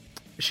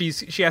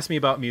she asked me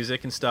about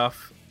music and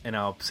stuff, and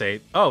I'll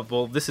say, "Oh,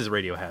 well, this is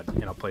Radiohead,"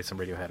 and I'll play some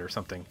Radiohead or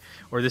something,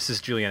 or this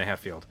is Juliana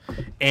Hatfield.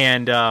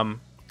 And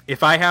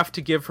if I have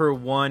to give her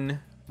one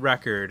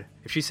record,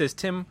 if she says,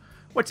 "Tim,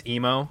 what's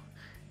emo?"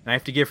 and I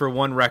have to give her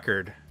one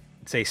record,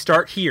 say,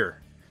 "Start here.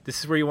 This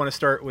is where you want to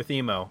start with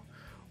emo."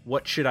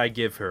 What should I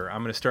give her?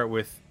 I'm going to start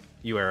with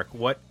you, Eric.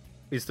 What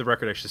is the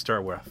record I should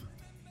start with?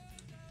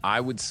 I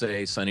would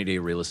say Sunny Day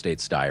Real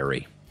Estate's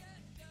Diary.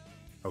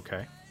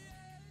 Okay.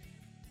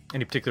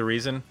 Any particular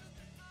reason?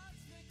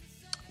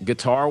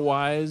 Guitar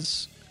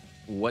wise,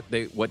 what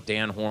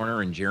Dan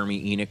Horner and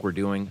Jeremy Enoch were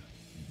doing,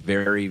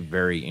 very,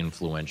 very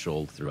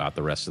influential throughout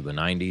the rest of the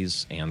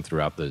 90s and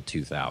throughout the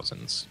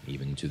 2000s,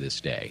 even to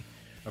this day.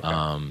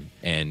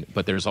 Okay.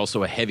 But there's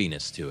also a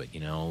heaviness to it, you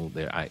know.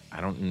 I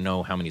don't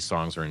know how many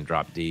songs are in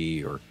drop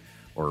D or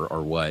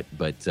what,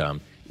 but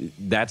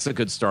that's a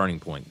good starting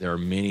point. There are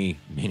many,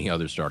 many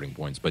other starting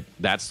points, but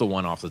that's the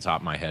one off the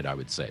top of my head, I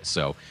would say.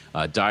 So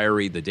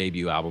Diary, the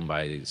debut album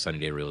by Sunny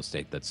Day Real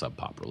Estate that Sub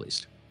Pop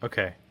released.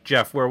 Okay.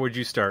 Jeff, where would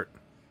you start?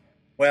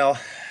 Well,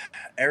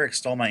 Eric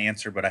stole my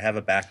answer, but I have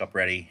a backup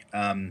ready.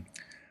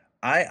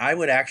 I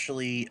would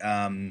actually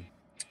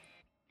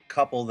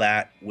couple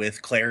that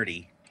with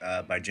Clarity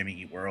by Jimmy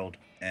Eat World,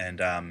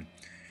 and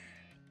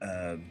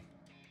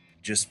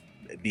just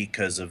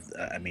because of,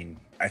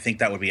 I think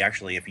that would be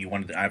actually, if you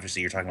wanted to,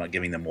 obviously you're talking about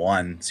giving them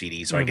one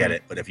CD, so I get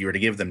it. But if you were to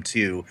give them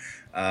two,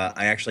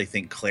 I actually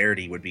think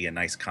Clarity would be a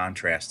nice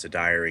contrast to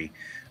Diary,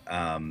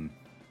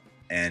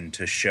 and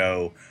to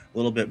show a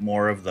little bit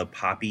more of the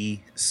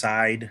poppy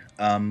side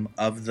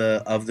of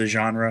the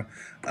genre.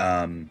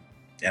 And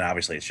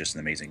obviously it's just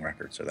an amazing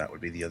record, so that would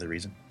be the other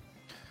reason.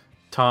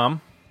 Tom?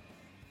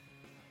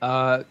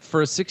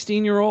 For a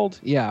 16-year-old,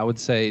 yeah, I would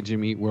say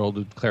Jimmy Eat World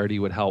with Clarity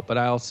would help, but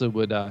I also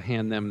would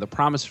hand them The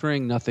Promise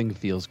Ring, Nothing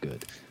Feels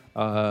Good.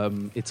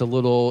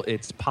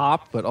 It's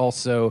pop, but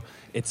also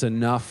it's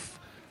enough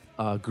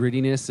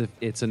grittiness,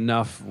 it's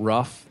enough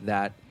rough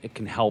that it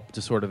can help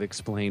to sort of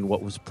explain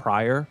what was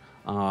prior,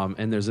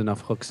 and there's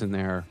enough hooks in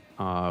there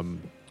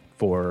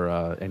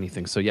for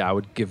anything. So yeah, I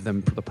would give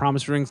them The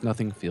Promise Rings,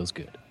 Nothing Feels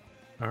Good.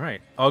 All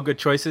right, all good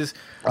choices.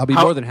 I'll be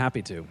more than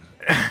happy to.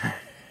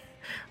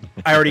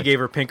 I already gave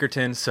her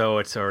Pinkerton, so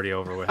it's already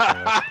over with.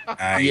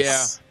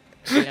 Nice.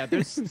 Yeah.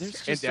 There's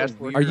just a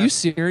weird... Are you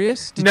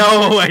serious?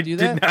 No, I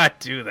did not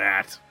do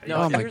that. No,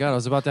 oh my God, I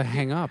was about to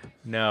hang up.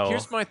 No.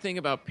 Here's my thing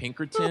about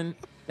Pinkerton.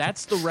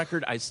 That's the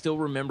record I still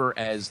remember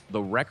as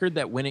the record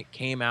that when it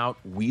came out,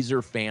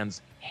 Weezer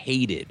fans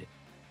hated.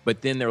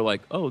 But then they're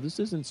like, oh, this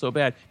isn't so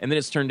bad. And then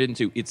it's turned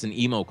into, it's an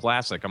emo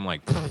classic. I'm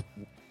like,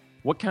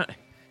 what kind...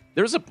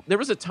 There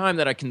was a time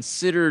that I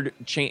considered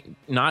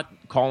not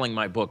calling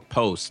my book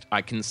Post.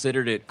 I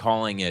considered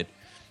calling it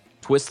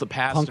Twist the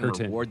Past Punkerton. and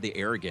Reward the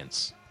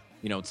Arrogance.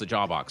 You know, it's the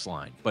Jawbox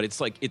line. But it's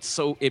like,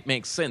 it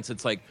makes sense.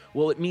 It's like,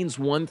 well, it means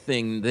one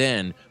thing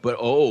then, but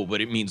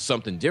it means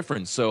something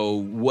different. So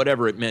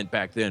whatever it meant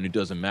back then, it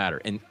doesn't matter.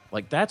 And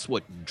like, that's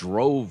what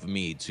drove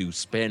me to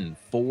spend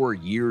 4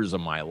 years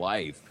of my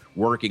life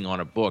working on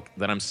a book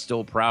that I'm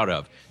still proud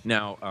of.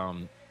 Now,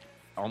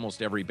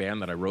 almost every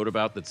band that I wrote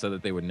about that said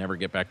that they would never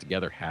get back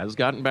together has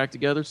gotten back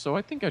together, so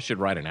I think I should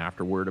write an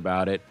afterword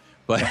about it.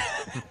 But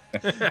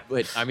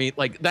but I mean,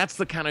 like, that's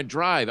the kind of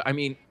drive. I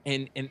mean,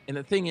 and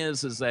the thing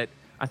is that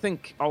I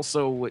think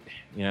also what,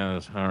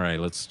 all right,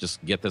 let's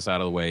just get this out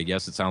of the way.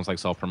 Yes, it sounds like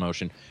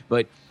self-promotion,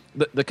 but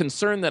the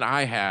concern that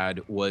I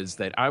had was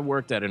that I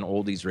worked at an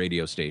oldies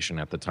radio station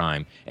at the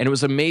time, and it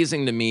was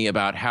amazing to me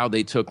about how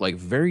they took like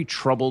very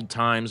troubled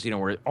times,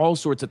 where all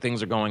sorts of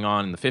things are going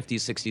on in the 50s,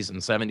 60s, and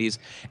 70s,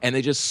 and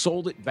they just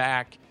sold it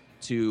back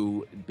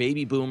to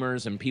baby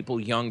boomers and people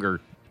younger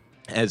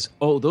as,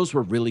 oh, those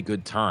were really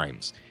good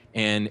times.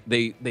 And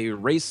they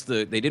erased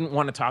they didn't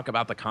want to talk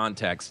about the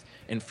context.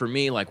 And for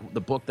me, like, the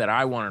book that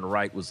I wanted to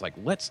write was like,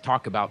 let's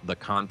talk about the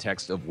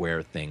context of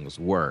where things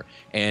were.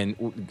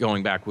 And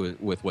going back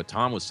with what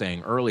Tom was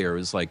saying earlier,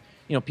 is like,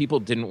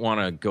 people didn't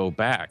want to go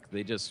back.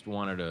 They just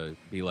wanted to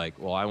be like,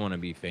 well, I want to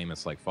be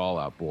famous like Fall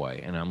Out Boy.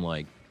 And I'm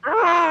like,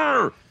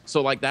 argh! So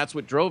like, that's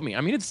what drove me.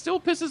 I mean, it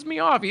still pisses me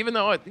off, even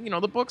though,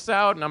 the book's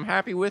out and I'm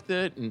happy with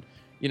it. And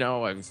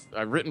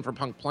I've written for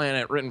Punk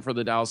Planet, written for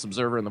the Dallas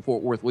Observer and the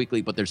Fort Worth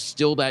Weekly, but there's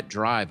still that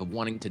drive of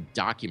wanting to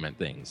document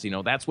things.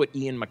 That's what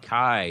Ian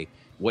MacKaye,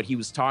 what he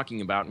was talking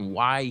about, and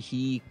why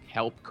he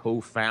helped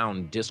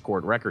co-found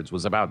Discord Records,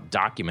 was about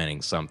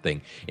documenting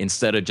something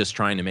instead of just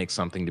trying to make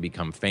something to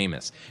become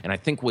famous. And I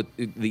think what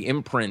the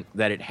imprint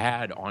that it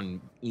had on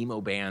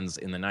emo bands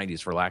in the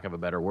 90s, for lack of a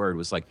better word,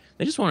 was like,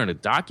 they just wanted to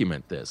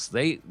document this.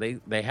 They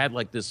had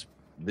like this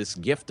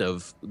gift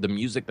of the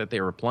music that they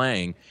were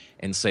playing,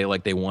 and say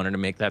like they wanted to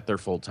make that their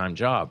full-time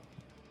job.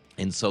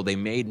 And so they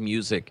made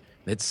music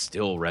that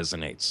still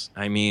resonates.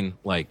 I mean,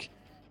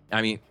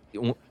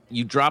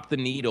 you drop the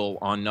needle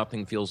on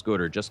Nothing Feels Good,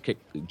 or just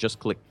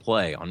click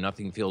play on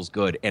Nothing Feels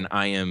Good, and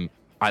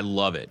I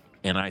love it.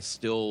 And I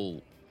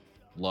still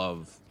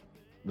love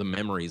the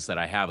memories that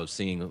I have of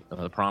seeing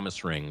The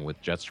Promise Ring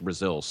with Jets to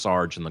Brazil,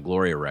 Sarge, and the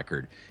Gloria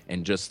record,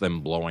 and just them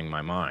blowing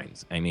my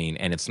mind. I mean,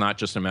 and it's not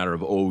just a matter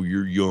of, oh,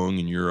 you're young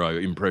and you're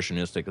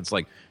impressionistic. It's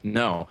like,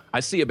 no,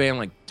 I see a band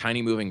like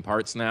Tiny Moving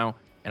Parts now,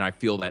 and I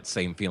feel that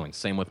same feeling.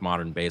 Same with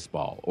Modern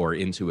Baseball or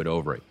Into It,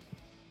 Over It.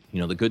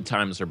 The good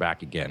times are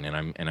back again,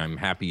 and I'm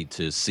happy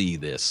to see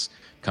this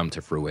come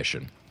to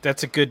fruition.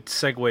 That's a good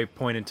segue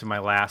point into my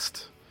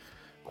last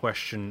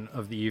question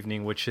of the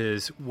evening, which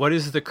is, what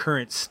is the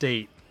current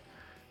state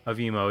of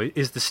emo?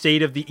 Is the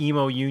state of the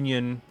emo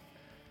union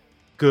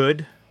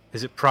good?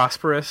 Is it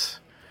prosperous?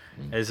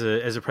 as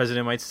a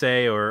president might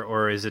say,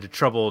 or is it a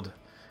troubled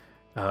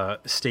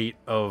state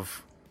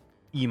of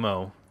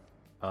emo?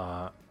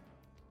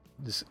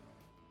 Just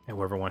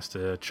whoever wants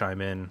to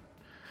chime in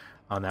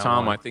on that.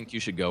 Tom, one. I think you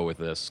should go with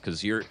this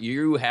because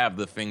you have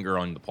the finger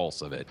on the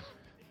pulse of it.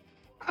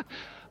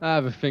 I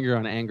have a finger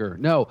on anger.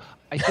 No,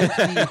 I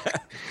think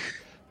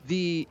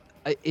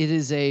it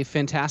is a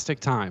fantastic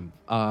time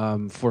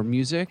for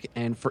music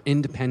and for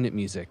independent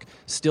music.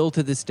 Still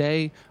to this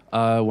day,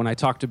 when I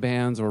talk to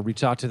bands or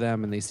reach out to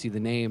them and they see the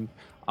name,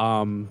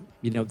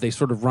 they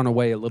sort of run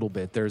away a little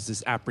bit. There's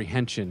this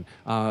apprehension.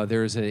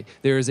 There is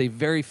a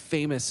very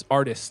famous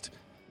artist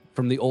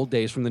from the old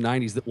days, from the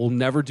 90s, that will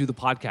never do the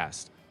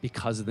podcast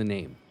because of the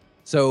name.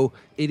 So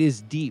it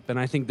is deep, and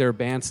I think there are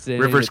bands today.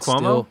 Rivers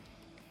Cuomo?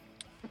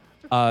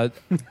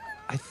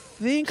 I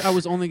think I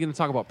was only going to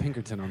talk about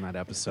Pinkerton on that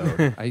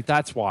episode.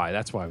 That's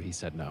why he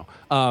said no.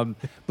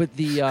 But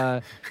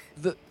the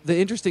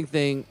interesting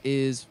thing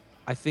is,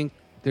 I think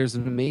there's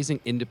an amazing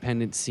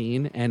independent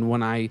scene, and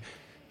when I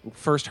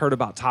first heard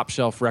about Top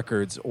Shelf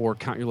Records or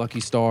Count Your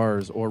Lucky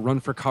Stars or Run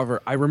for Cover,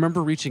 I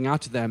remember reaching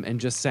out to them and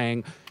just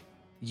saying,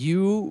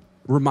 "You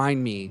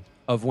remind me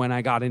of when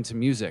I got into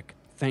music.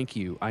 Thank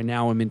you. I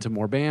now am into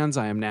more bands.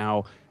 I am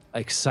now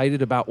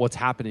excited about what's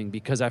happening,"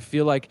 because I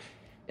feel like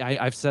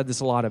I've said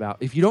this a lot about,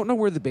 if you don't know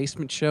where the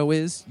Basement Show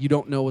is, you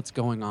don't know what's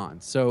going on.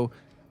 So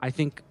I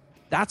think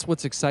that's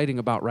what's exciting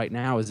about right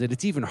now, is that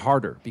it's even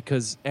harder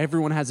because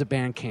everyone has a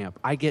band camp.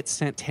 I get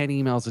sent 10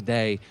 emails a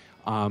day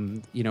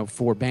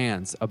for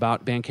bands,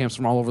 about band camps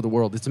from all over the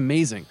world. It's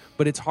amazing,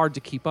 but it's hard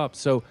to keep up.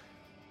 So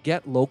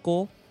get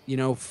local,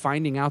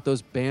 finding out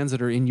those bands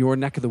that are in your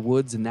neck of the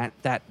woods and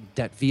that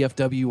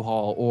VFW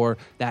hall or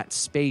that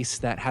space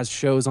that has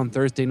shows on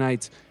Thursday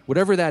nights,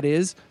 whatever that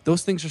is,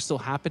 those things are still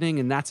happening,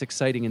 and that's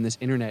exciting in this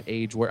internet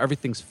age where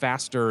everything's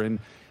faster and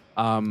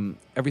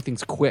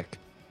everything's quick.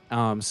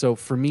 So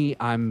for me,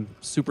 I'm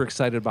super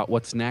excited about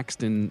what's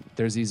next, and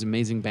there's these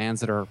amazing bands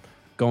that are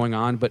going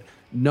on, but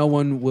no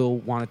one will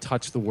want to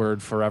touch the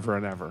word forever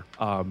and ever.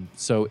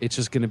 So it's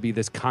just going to be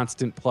this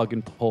constant plug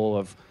and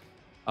pull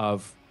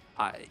of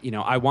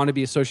I want to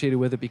be associated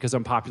with it because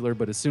I'm popular,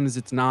 but as soon as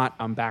it's not,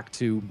 I'm back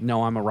to,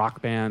 no, I'm a rock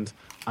band.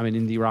 I'm an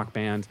indie rock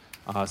band.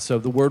 So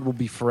the word will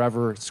be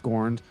forever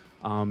scorned,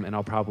 and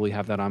I'll probably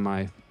have that on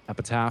my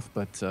epitaph.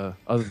 But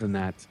other than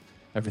that,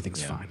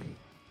 everything's fine.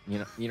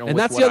 And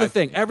that's the other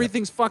thing.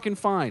 Everything's fucking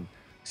fine.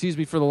 Excuse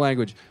me for the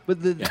language.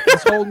 But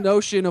this whole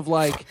notion of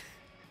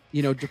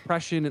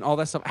depression and all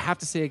that stuff, I have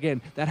to say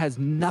again, that has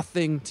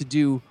nothing to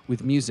do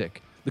with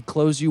music. The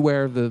clothes you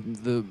wear,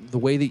 the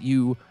way that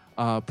you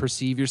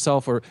perceive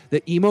yourself, or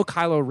the emo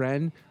Kylo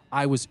Ren,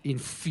 I was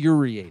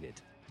infuriated.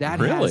 That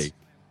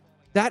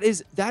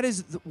is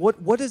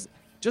what is,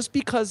 just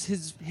because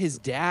his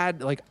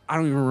dad, I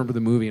don't even remember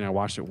the movie and I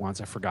watched it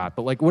once, I forgot,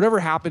 but whatever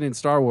happened in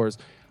Star Wars,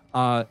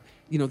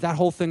 that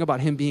whole thing about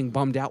him being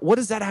bummed out, what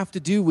does that have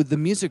to do with the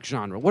music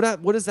genre?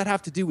 What does that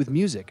have to do with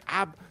music?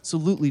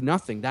 Absolutely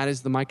nothing. That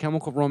is the My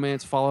Chemical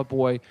Romance, Fall Out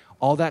Boy,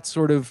 all that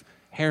sort of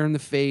hair in the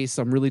face,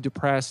 I'm really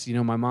depressed,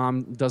 my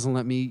mom doesn't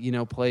let me,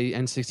 play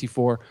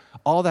N64,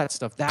 all that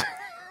stuff. That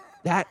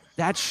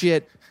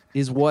shit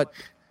is what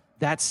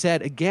that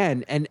said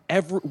again. And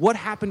what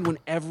happened when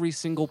every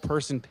single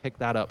person picked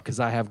that up? Because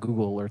I have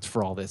Google alerts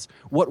for all this.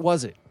 What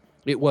was it?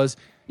 It was,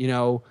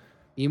 emo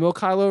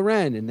Kylo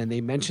Ren, and then they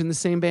mentioned the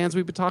same bands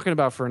we've been talking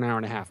about for an hour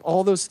and a half.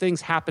 All those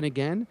things happen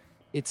again.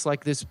 It's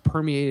like this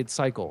permeated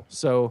cycle.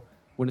 So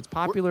when it's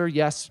popular,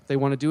 yes, they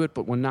want to do it,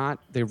 but when not,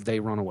 they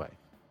run away.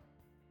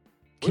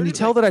 Can you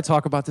tell that I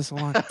talk about this a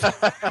lot?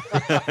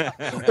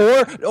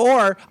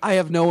 or I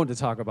have no one to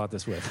talk about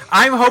this with.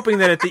 I'm hoping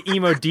that at the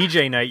emo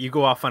DJ night, you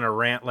go off on a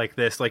rant like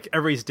this, like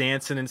everybody's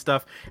dancing and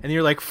stuff, and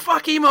you're like,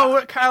 fuck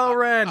emo Kylo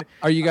Ren.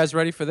 Are you guys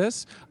ready for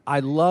this?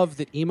 I love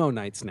that emo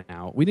nights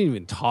now, we didn't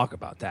even talk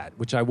about that,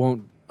 which I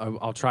won't,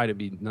 I'll try to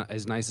be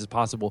as nice as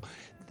possible.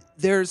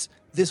 There's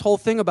this whole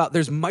thing about,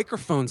 there's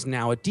microphones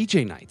now at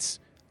DJ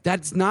nights.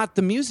 That's not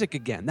the music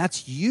again.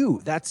 That's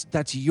you.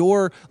 That's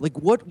your,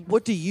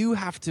 what do you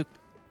have to,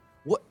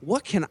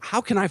 how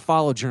can I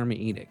follow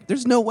Jeremy Enoch?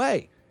 There's no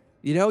way.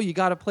 You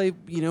got to play,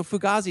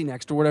 Fugazi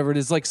next or whatever it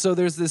is. So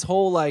there's this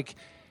whole this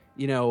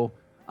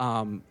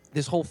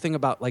whole thing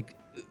about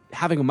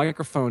having a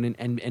microphone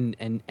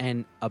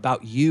and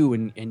about you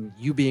and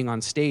you being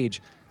on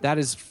stage. That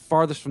is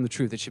farthest from the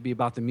truth. It should be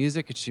about the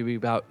music. It should be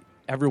about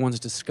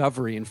everyone's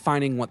discovery and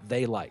finding what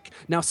they like.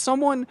 Now,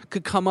 someone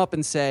could come up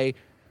and say,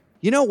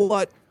 you know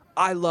what?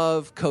 I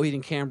love Coheed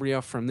and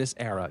Cambria from this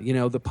era,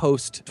 the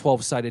post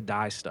 12-sided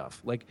die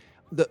stuff.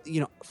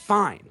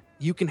 Fine,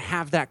 you can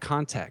have that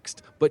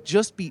context, but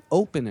just be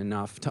open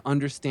enough to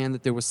understand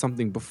that there was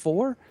something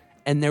before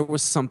and there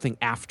was something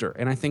after.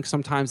 And I think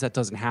sometimes that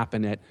doesn't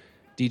happen at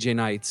DJ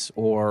nights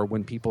or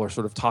when people are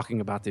sort of talking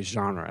about this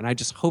genre. And I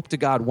just hope to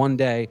God one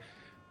day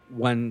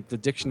when the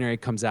dictionary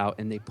comes out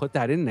and they put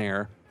that in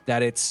there,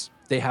 that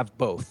they have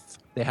both.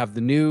 They have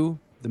the new,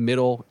 the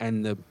middle,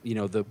 and the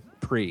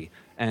pre.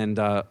 And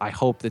I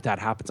hope that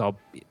happens.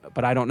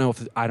 But I don't know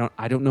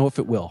if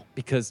it will,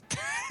 because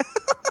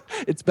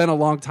it's been a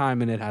long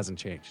time and it hasn't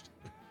changed.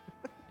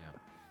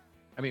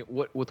 I mean,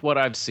 what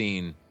I've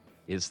seen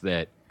is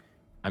that,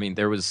 I mean,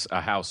 there was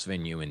a house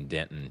venue in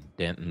Denton.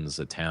 Denton's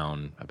a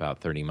town about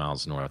 30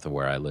 miles north of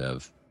where I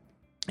live.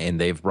 And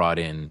they've brought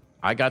in,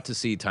 I got to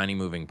see Tiny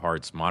Moving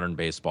Parts, Modern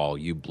Baseball,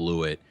 You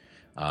Blew It,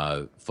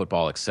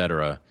 football,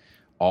 etc.,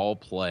 all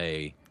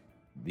play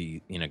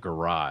in a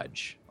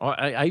garage.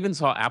 I even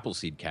saw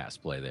Appleseed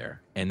Cast play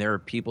there, and there are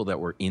people that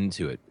were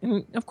into it.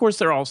 And of course,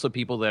 there are also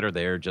people that are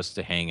there just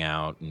to hang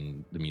out,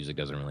 and the music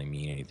doesn't really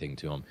mean anything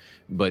to them.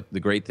 But the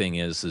great thing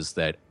is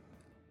that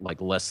like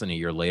less than a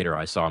year later,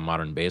 I saw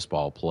Modern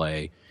Baseball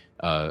play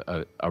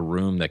a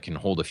room that can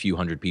hold a few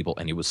hundred people,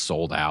 and it was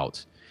sold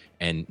out.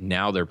 And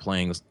now they're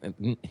playing.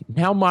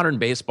 Now Modern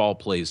Baseball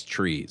plays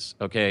Trees.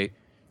 Okay,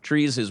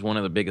 Trees is one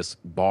of the biggest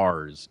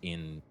bars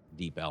in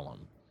Deep Ellum,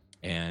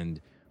 and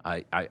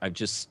I've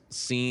just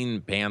seen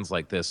bands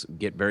like this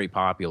get very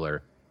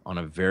popular on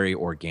a very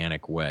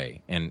organic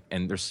way, and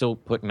they're still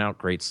putting out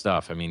great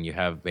stuff. I mean, you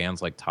have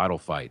bands like Title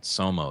Fight,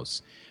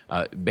 Somos,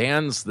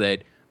 bands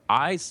that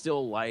I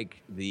still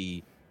like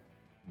the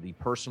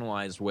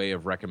personalized way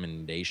of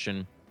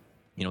recommendation.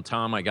 You know,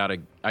 Tom, I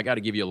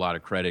gotta give you a lot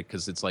of credit,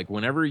 because it's like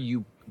whenever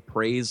you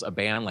praise a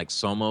band like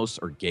Somos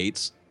or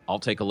Gates, I'll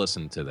take a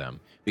listen to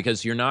them,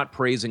 because you're not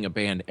praising a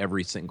band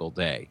every single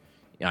day.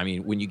 I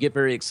mean, when you get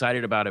very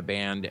excited about a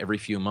band every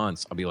few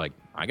months, I'll be like,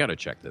 I got to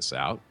check this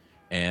out.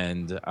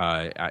 And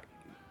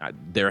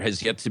there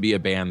has yet to be a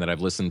band that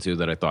I've listened to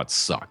that I thought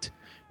sucked.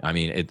 I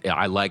mean,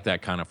 I like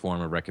that kind of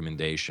form of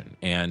recommendation.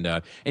 And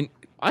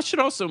I should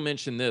also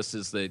mention this,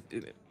 is that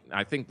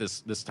I think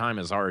this time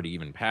has already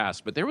even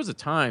passed, but there was a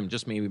time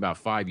just maybe about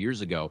 5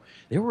 years ago,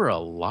 there were a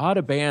lot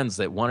of bands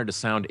that wanted to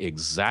sound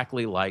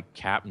exactly like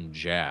Captain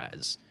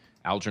Jazz.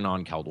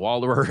 Algernon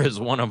Cadwallader is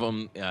one of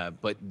them,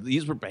 but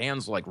these were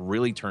bands like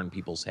really turned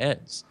people's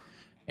heads.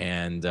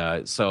 And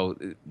so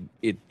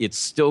it's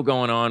still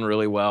going on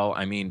really well.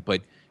 I mean,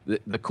 but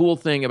the cool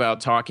thing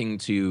about talking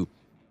to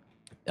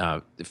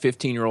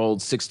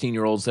 15-year-olds,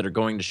 16-year-olds that are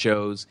going to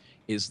shows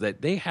is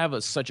that they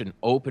have such an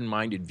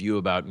open-minded view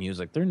about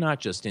music. They're not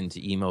just into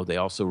emo. They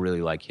also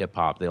really like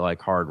hip-hop. They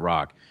like hard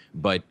rock.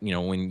 But, you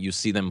know, when you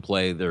see them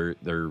play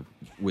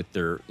with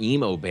their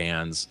emo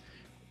bands,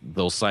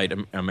 they'll cite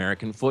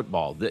American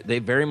football. They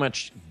very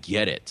much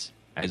get it,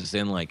 as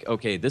in like,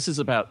 okay, this is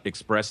about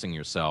expressing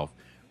yourself.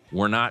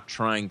 We're not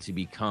trying to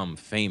become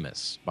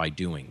famous by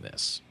doing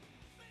this.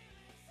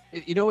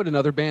 You know what?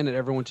 Another band that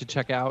everyone should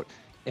check out,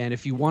 and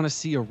if you want to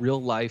see a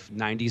real life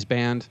 '90s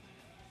band,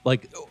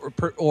 like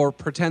or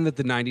pretend that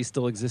the '90s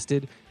still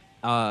existed,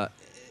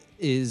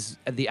 is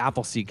the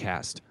Appleseed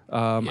Cast.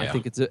 I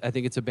think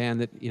it's a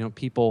band that, you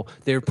know,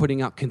 they're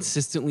putting out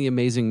consistently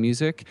amazing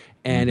music,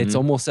 and it's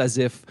almost as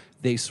if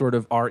they sort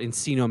of are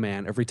Encino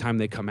Man every time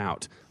they come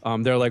out.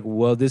 They're like,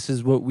 well, this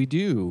is what we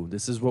do,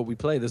 this is what we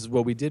play, this is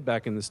what we did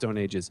back in the Stone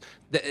Ages.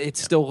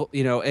 It's still,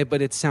 you know,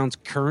 but it sounds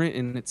current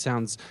and it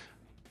sounds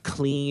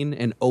clean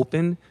and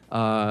open.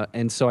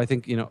 And so I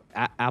think, you know,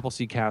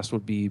 Appleseed Cast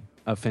would be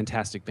a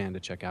fantastic band to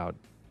check out.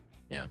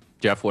 Yeah,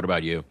 Jeff, what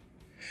about you?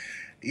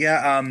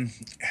 Yeah,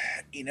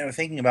 you know,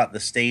 thinking about the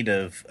state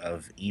of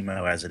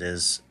emo as it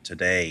is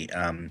today,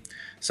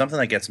 something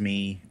that gets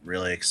me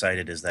really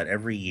excited is that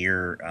every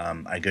year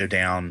I go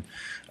down,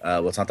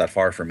 well, it's not that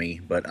far from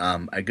me, but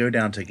I go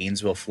down to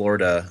Gainesville,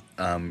 Florida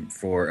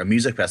for a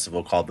music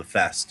festival called The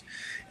Fest.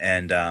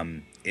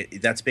 And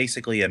that's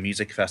basically a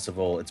music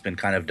festival. It's been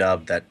kind of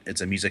dubbed that it's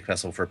a music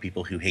festival for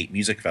people who hate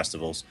music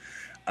festivals,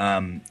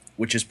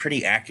 which is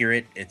pretty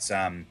accurate. It's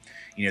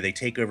you know, they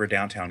take over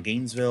downtown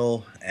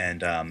Gainesville,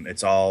 and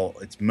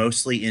it's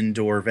mostly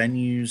indoor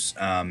venues,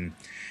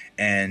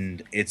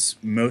 and it's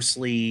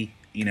mostly,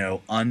 you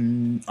know,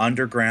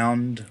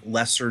 underground,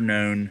 lesser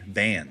known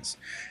bands.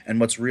 And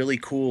what's really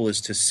cool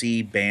is to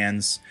see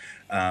bands,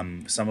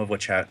 some of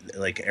which have,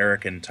 like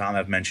Eric and Tom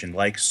have mentioned,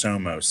 like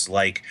Somos,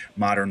 like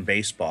Modern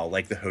Baseball,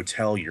 like the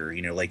Hotelier,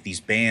 you know, like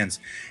these bands,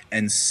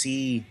 and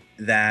see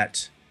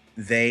that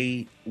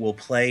they will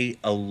play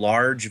a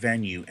large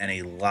venue and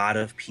a lot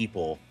of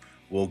people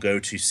will go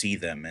to see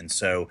them. And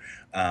so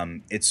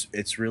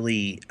it's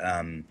really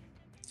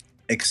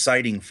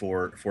exciting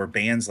for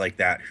bands like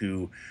that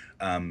who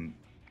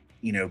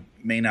you know,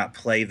 may not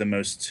play the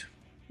most,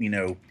 you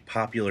know,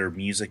 popular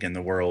music in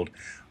the world,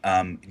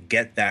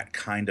 get that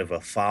kind of a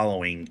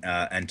following,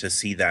 and to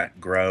see that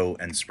grow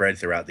and spread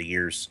throughout the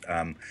years.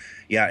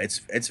 Yeah,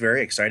 it's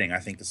very exciting. I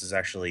think this is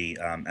actually,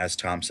 as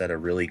Tom said, a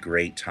really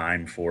great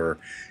time for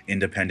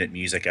independent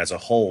music as a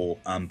whole.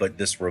 But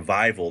this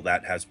revival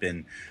that has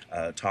been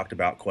talked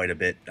about quite a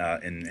bit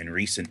in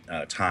recent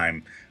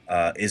time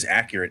is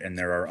accurate, and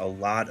there are a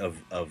lot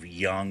of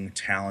young,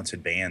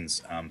 talented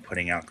bands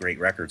putting out great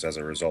records as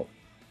a result.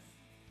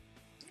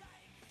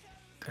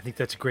 I think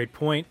that's a great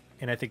point,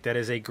 and I think that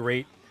is a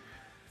great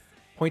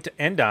point to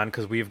end on,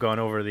 because we've gone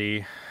over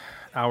the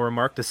hour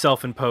mark, the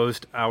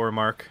self-imposed hour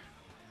mark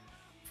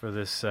for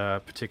this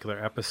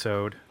particular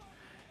episode.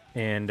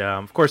 And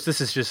of course,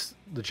 this is just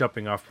the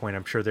jumping off point.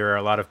 I'm sure there are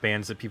a lot of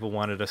bands that people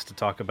wanted us to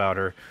talk about,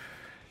 or,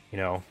 you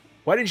know,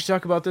 why didn't you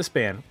talk about this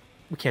band?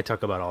 We can't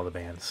talk about all the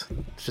bands.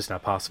 It's just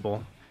not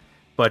possible.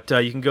 But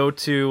you can go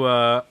to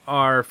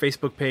our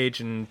Facebook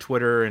page and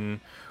Twitter and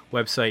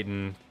website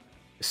and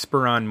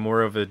spur on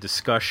more of a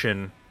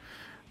discussion.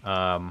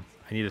 I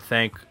need to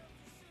thank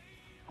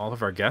all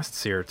of our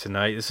guests here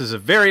tonight. This is a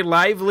very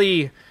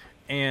lively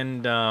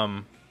and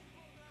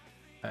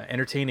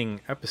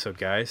entertaining episode,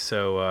 guys.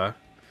 So,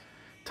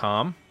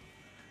 Tom,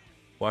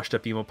 Washed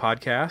Up Emo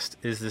Podcast.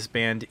 Is this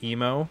band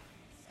emo?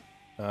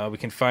 We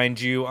can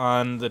find you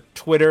on the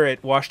Twitter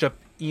at Washed Up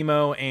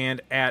Emo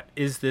and at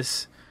Is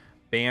This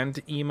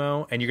Band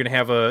Emo. And you're going to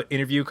have an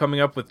interview coming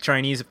up with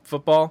Chinese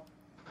football.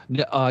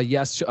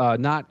 Yes,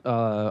 not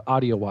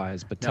audio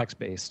wise, but text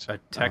based.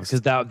 Text,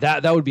 because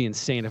that would be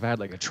insane if I had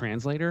like a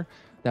translator.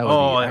 That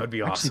would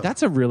be awesome. Actually,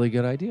 that's a really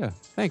good idea.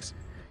 Thanks.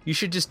 You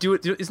should just do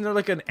it. Isn't there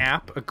like an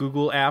app, a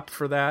Google app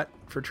for that,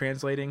 for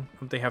translating?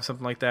 Don't they have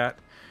something like that?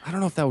 I don't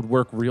know if that would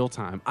work real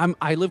time.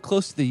 I live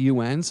close to the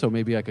UN, so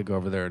maybe I could go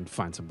over there and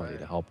find somebody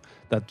to help.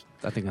 I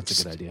think that's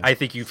a good idea. I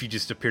think if you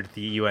just appeared at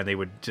the UN, they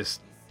would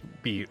just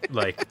be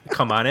like,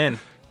 "Come on in."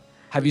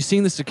 Have you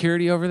seen the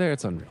security over there?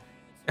 It's unreal.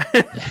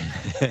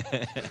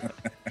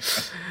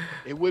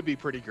 It would be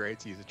pretty great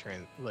to use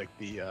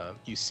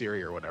use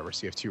Siri or whatever,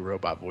 so you have two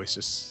robot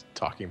voices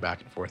talking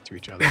back and forth to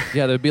each other.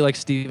 Yeah, that'd be like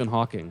Stephen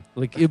Hawking.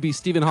 Like it'd be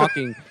Stephen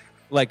Hawking,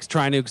 like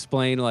trying to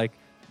explain like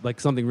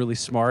something really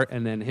smart,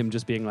 and then him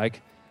just being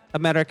like,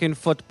 American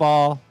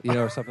football,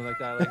 or something like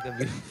that. Like that'd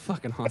be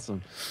fucking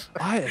awesome.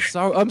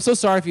 I'm so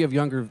sorry if you have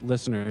younger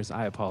listeners.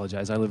 I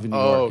apologize. I live in New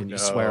York and you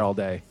swear all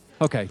day.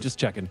 Okay, just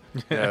checking.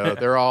 No,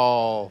 they're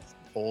all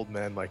old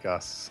men like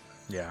us.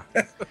 Yeah.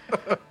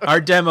 Our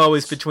demo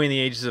is between the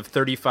ages of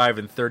 35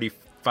 and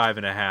 35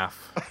 and a half.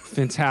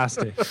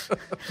 Fantastic.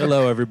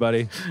 Hello,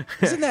 everybody.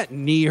 Doesn't that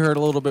knee hurt a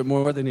little bit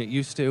more than it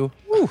used to?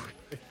 Woo.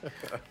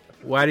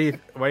 Why do you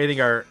think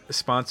our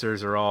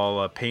sponsors are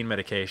all pain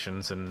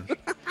medications and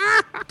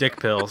dick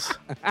pills?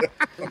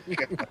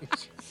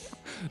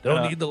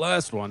 Don't need the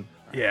last one.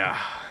 Yeah.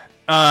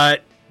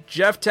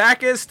 Jeff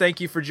Takis,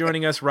 thank you for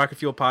joining us.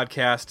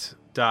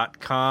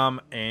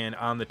 RocketFuelPodcast.com and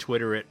on the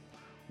Twitter at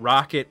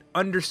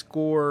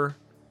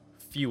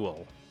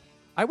Rocket_Fuel.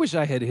 I wish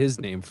I had his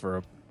name for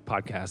a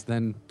podcast.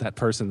 Then that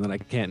person that I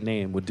can't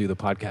name would do the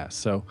podcast.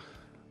 So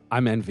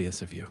I'm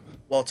envious of you.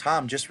 Well,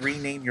 Tom, just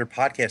rename your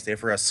podcast there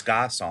for a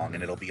ska song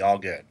and it'll be all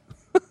good.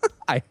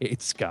 I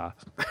hate ska.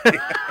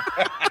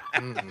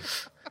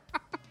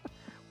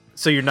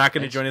 So you're not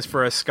going to join us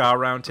for a ska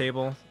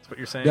roundtable? That's what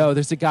you're saying? No,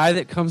 there's a guy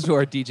that comes to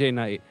our DJ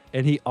night,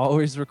 and he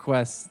always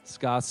requests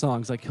ska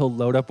songs. Like he'll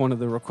load up one of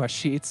the request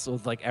sheets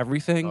with like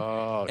everything,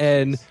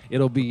 and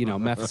it'll be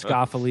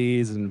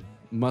Mephistopheles and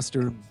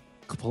Mustard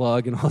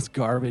Plug and all this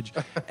garbage.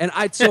 And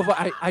I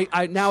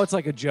now it's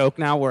like a joke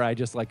now where I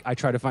just I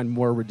try to find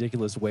more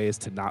ridiculous ways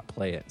to not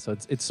play it. So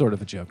it's sort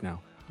of a joke now.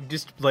 You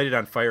just light it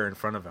on fire in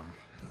front of him.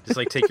 Just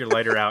take your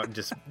lighter out and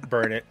just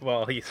burn it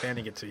while he's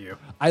handing it to you.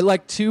 I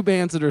like two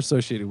bands that are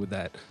associated with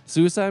that: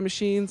 Suicide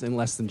Machines and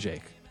Less Than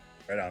Jake.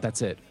 Right on.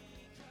 That's it.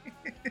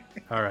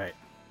 All right.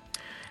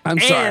 I'm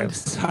sorry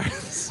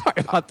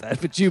about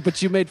that. But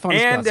you made fun.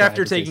 And of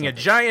after taking a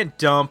giant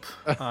dump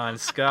on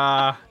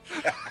ska,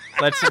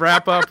 let's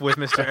wrap up with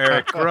Mr.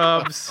 Eric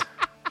Grubbs.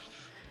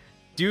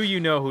 Do You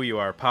Know Who You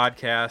Are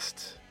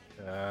podcast,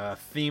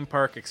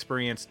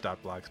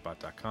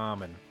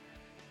 themeparkexperience.blogspot.com, and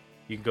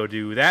you can go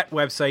to that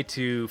website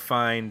to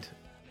find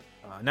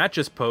not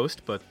just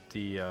Post, but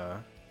the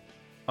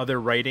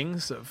other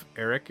writings of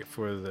Eric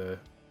for the,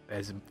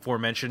 as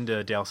aforementioned,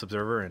 Dallas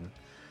Observer and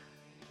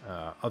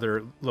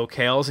other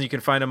locales. And you can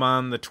find him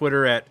on the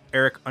Twitter at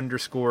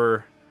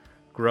Eric_Grubbs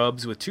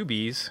with 2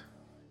 B's.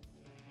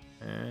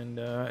 And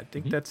I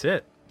think that's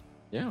it.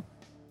 Yeah.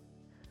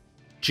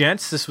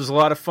 Gents, this was a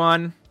lot of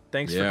fun.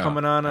 Thanks for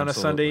coming on absolutely.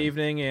 A Sunday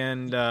evening.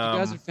 And you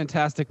guys are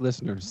fantastic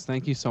listeners.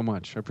 Thank you so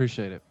much. I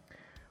appreciate it.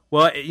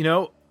 Well,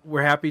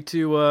 we're happy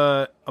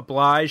to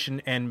oblige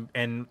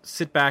and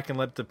sit back and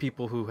let the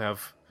people who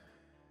have,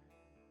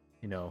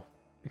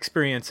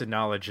 experience and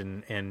knowledge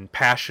and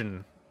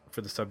passion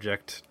for the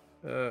subject.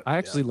 I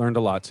actually learned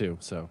a lot too.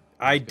 So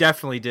I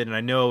definitely did, and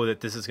I know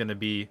that this is going to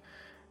be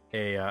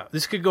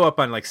this could go up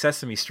on like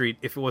Sesame Street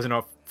if it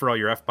wasn't for all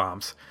your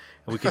F-bombs,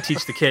 and we could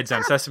teach the kids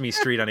on Sesame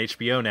Street on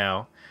HBO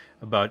now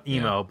about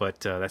emo,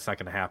 but that's not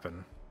going to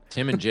happen.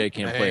 Tim and Jay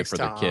can't play it for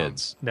the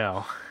kids.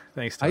 No.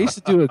 Thanks, Tom. I used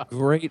to do a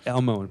great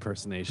Elmo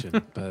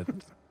impersonation, but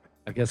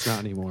I guess not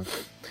anymore.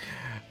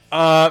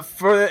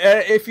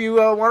 If you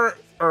want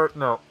to, or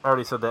no, I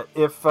already said that.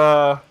 If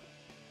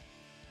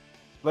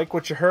like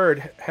what you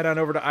heard, head on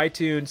over to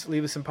iTunes,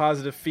 leave us some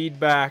positive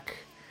feedback.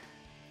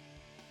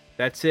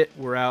 That's it.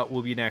 We're out.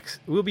 We'll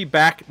be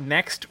back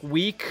next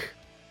week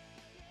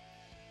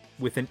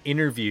with an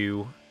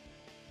interview.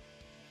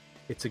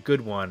 It's a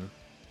good one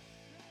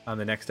on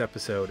the next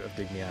episode of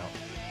Dig Me Out.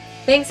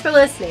 Thanks for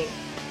listening.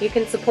 You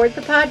can support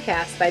the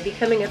podcast by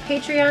becoming a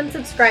Patreon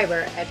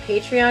subscriber at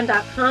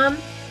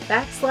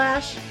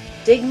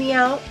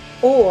patreon.com/digmeout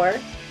or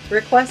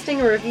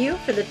requesting a review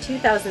for the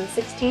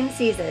 2016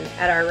 season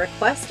at our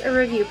Request a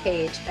Review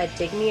page at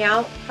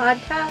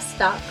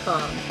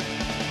digmeoutpodcast.com.